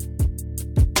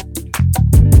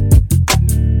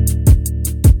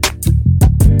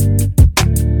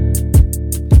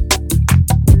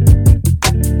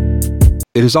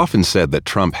 It is often said that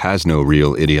Trump has no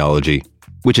real ideology,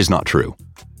 which is not true.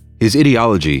 His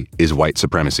ideology is white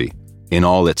supremacy, in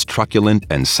all its truculent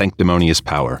and sanctimonious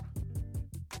power.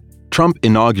 Trump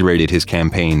inaugurated his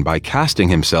campaign by casting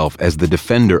himself as the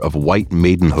defender of white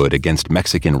maidenhood against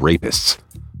Mexican rapists,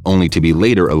 only to be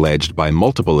later alleged by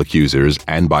multiple accusers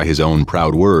and by his own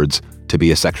proud words to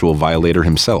be a sexual violator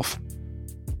himself.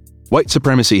 White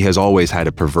supremacy has always had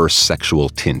a perverse sexual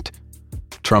tint.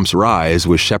 Trump's rise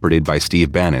was shepherded by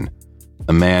Steve Bannon,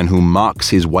 a man who mocks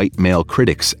his white male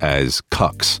critics as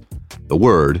cucks. The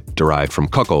word, derived from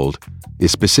cuckold,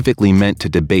 is specifically meant to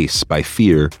debase by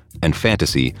fear and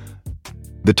fantasy.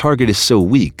 The target is so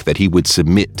weak that he would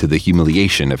submit to the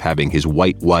humiliation of having his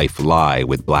white wife lie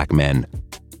with black men.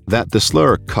 That the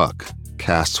slur cuck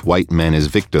casts white men as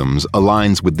victims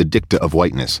aligns with the dicta of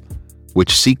whiteness,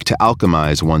 which seek to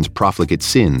alchemize one's profligate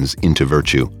sins into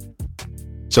virtue.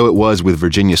 So it was with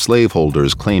Virginia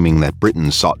slaveholders claiming that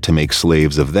Britain sought to make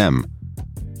slaves of them.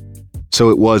 So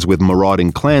it was with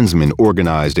marauding Klansmen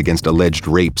organized against alleged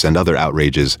rapes and other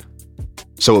outrages.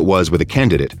 So it was with a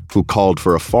candidate who called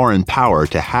for a foreign power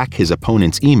to hack his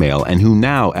opponent's email and who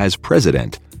now, as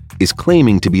president, is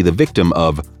claiming to be the victim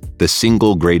of the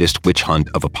single greatest witch hunt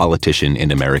of a politician in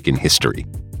American history.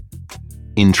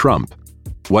 In Trump,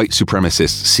 white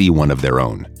supremacists see one of their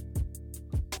own.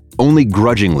 Only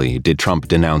grudgingly did Trump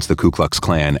denounce the Ku Klux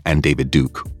Klan and David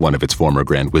Duke, one of its former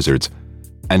Grand Wizards,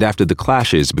 and after the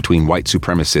clashes between white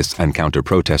supremacists and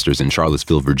counter-protesters in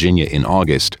Charlottesville, Virginia in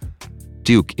August,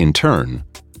 Duke, in turn,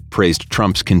 praised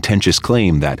Trump's contentious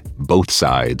claim that both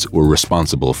sides were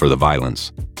responsible for the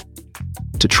violence.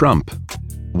 To Trump,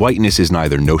 whiteness is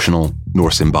neither notional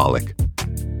nor symbolic,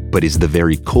 but is the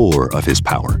very core of his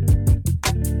power.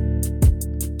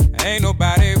 Ain't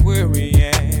nobody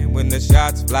worrying when the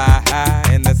shots fly high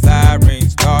and the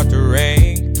sirens start to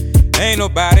ring. Ain't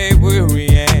nobody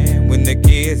worrying when the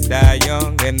kids die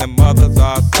young and the mothers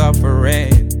are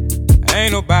suffering.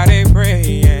 Ain't nobody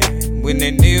praying when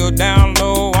they kneel down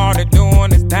low. All they're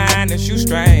doing is tying the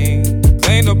shoestrings.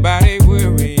 Ain't nobody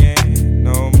worrying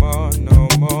no more, no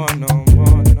more, no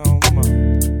more, no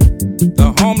more.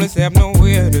 The homeless have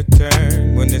nowhere to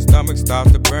turn when their stomachs start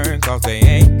to burn, cause they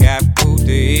ain't got food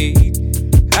to eat.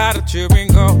 How the children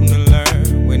gonna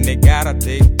learn when they gotta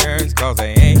take turns, cause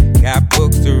they ain't got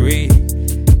books to read?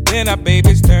 Then our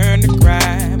babies turn to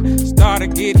crime,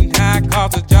 started getting high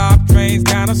cause the job train's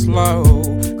kinda slow.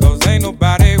 Cause ain't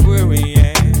nobody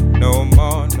worrying no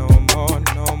more, no more,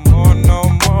 no more, no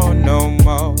more, no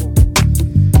more.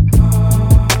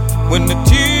 When the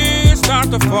tears start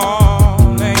to fall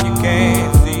and you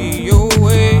can't see your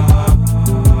way,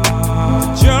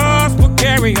 just will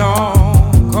carry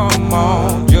on, come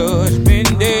on,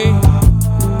 Judgment Day.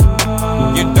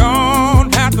 You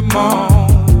don't have to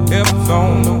mourn, help's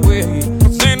on the way.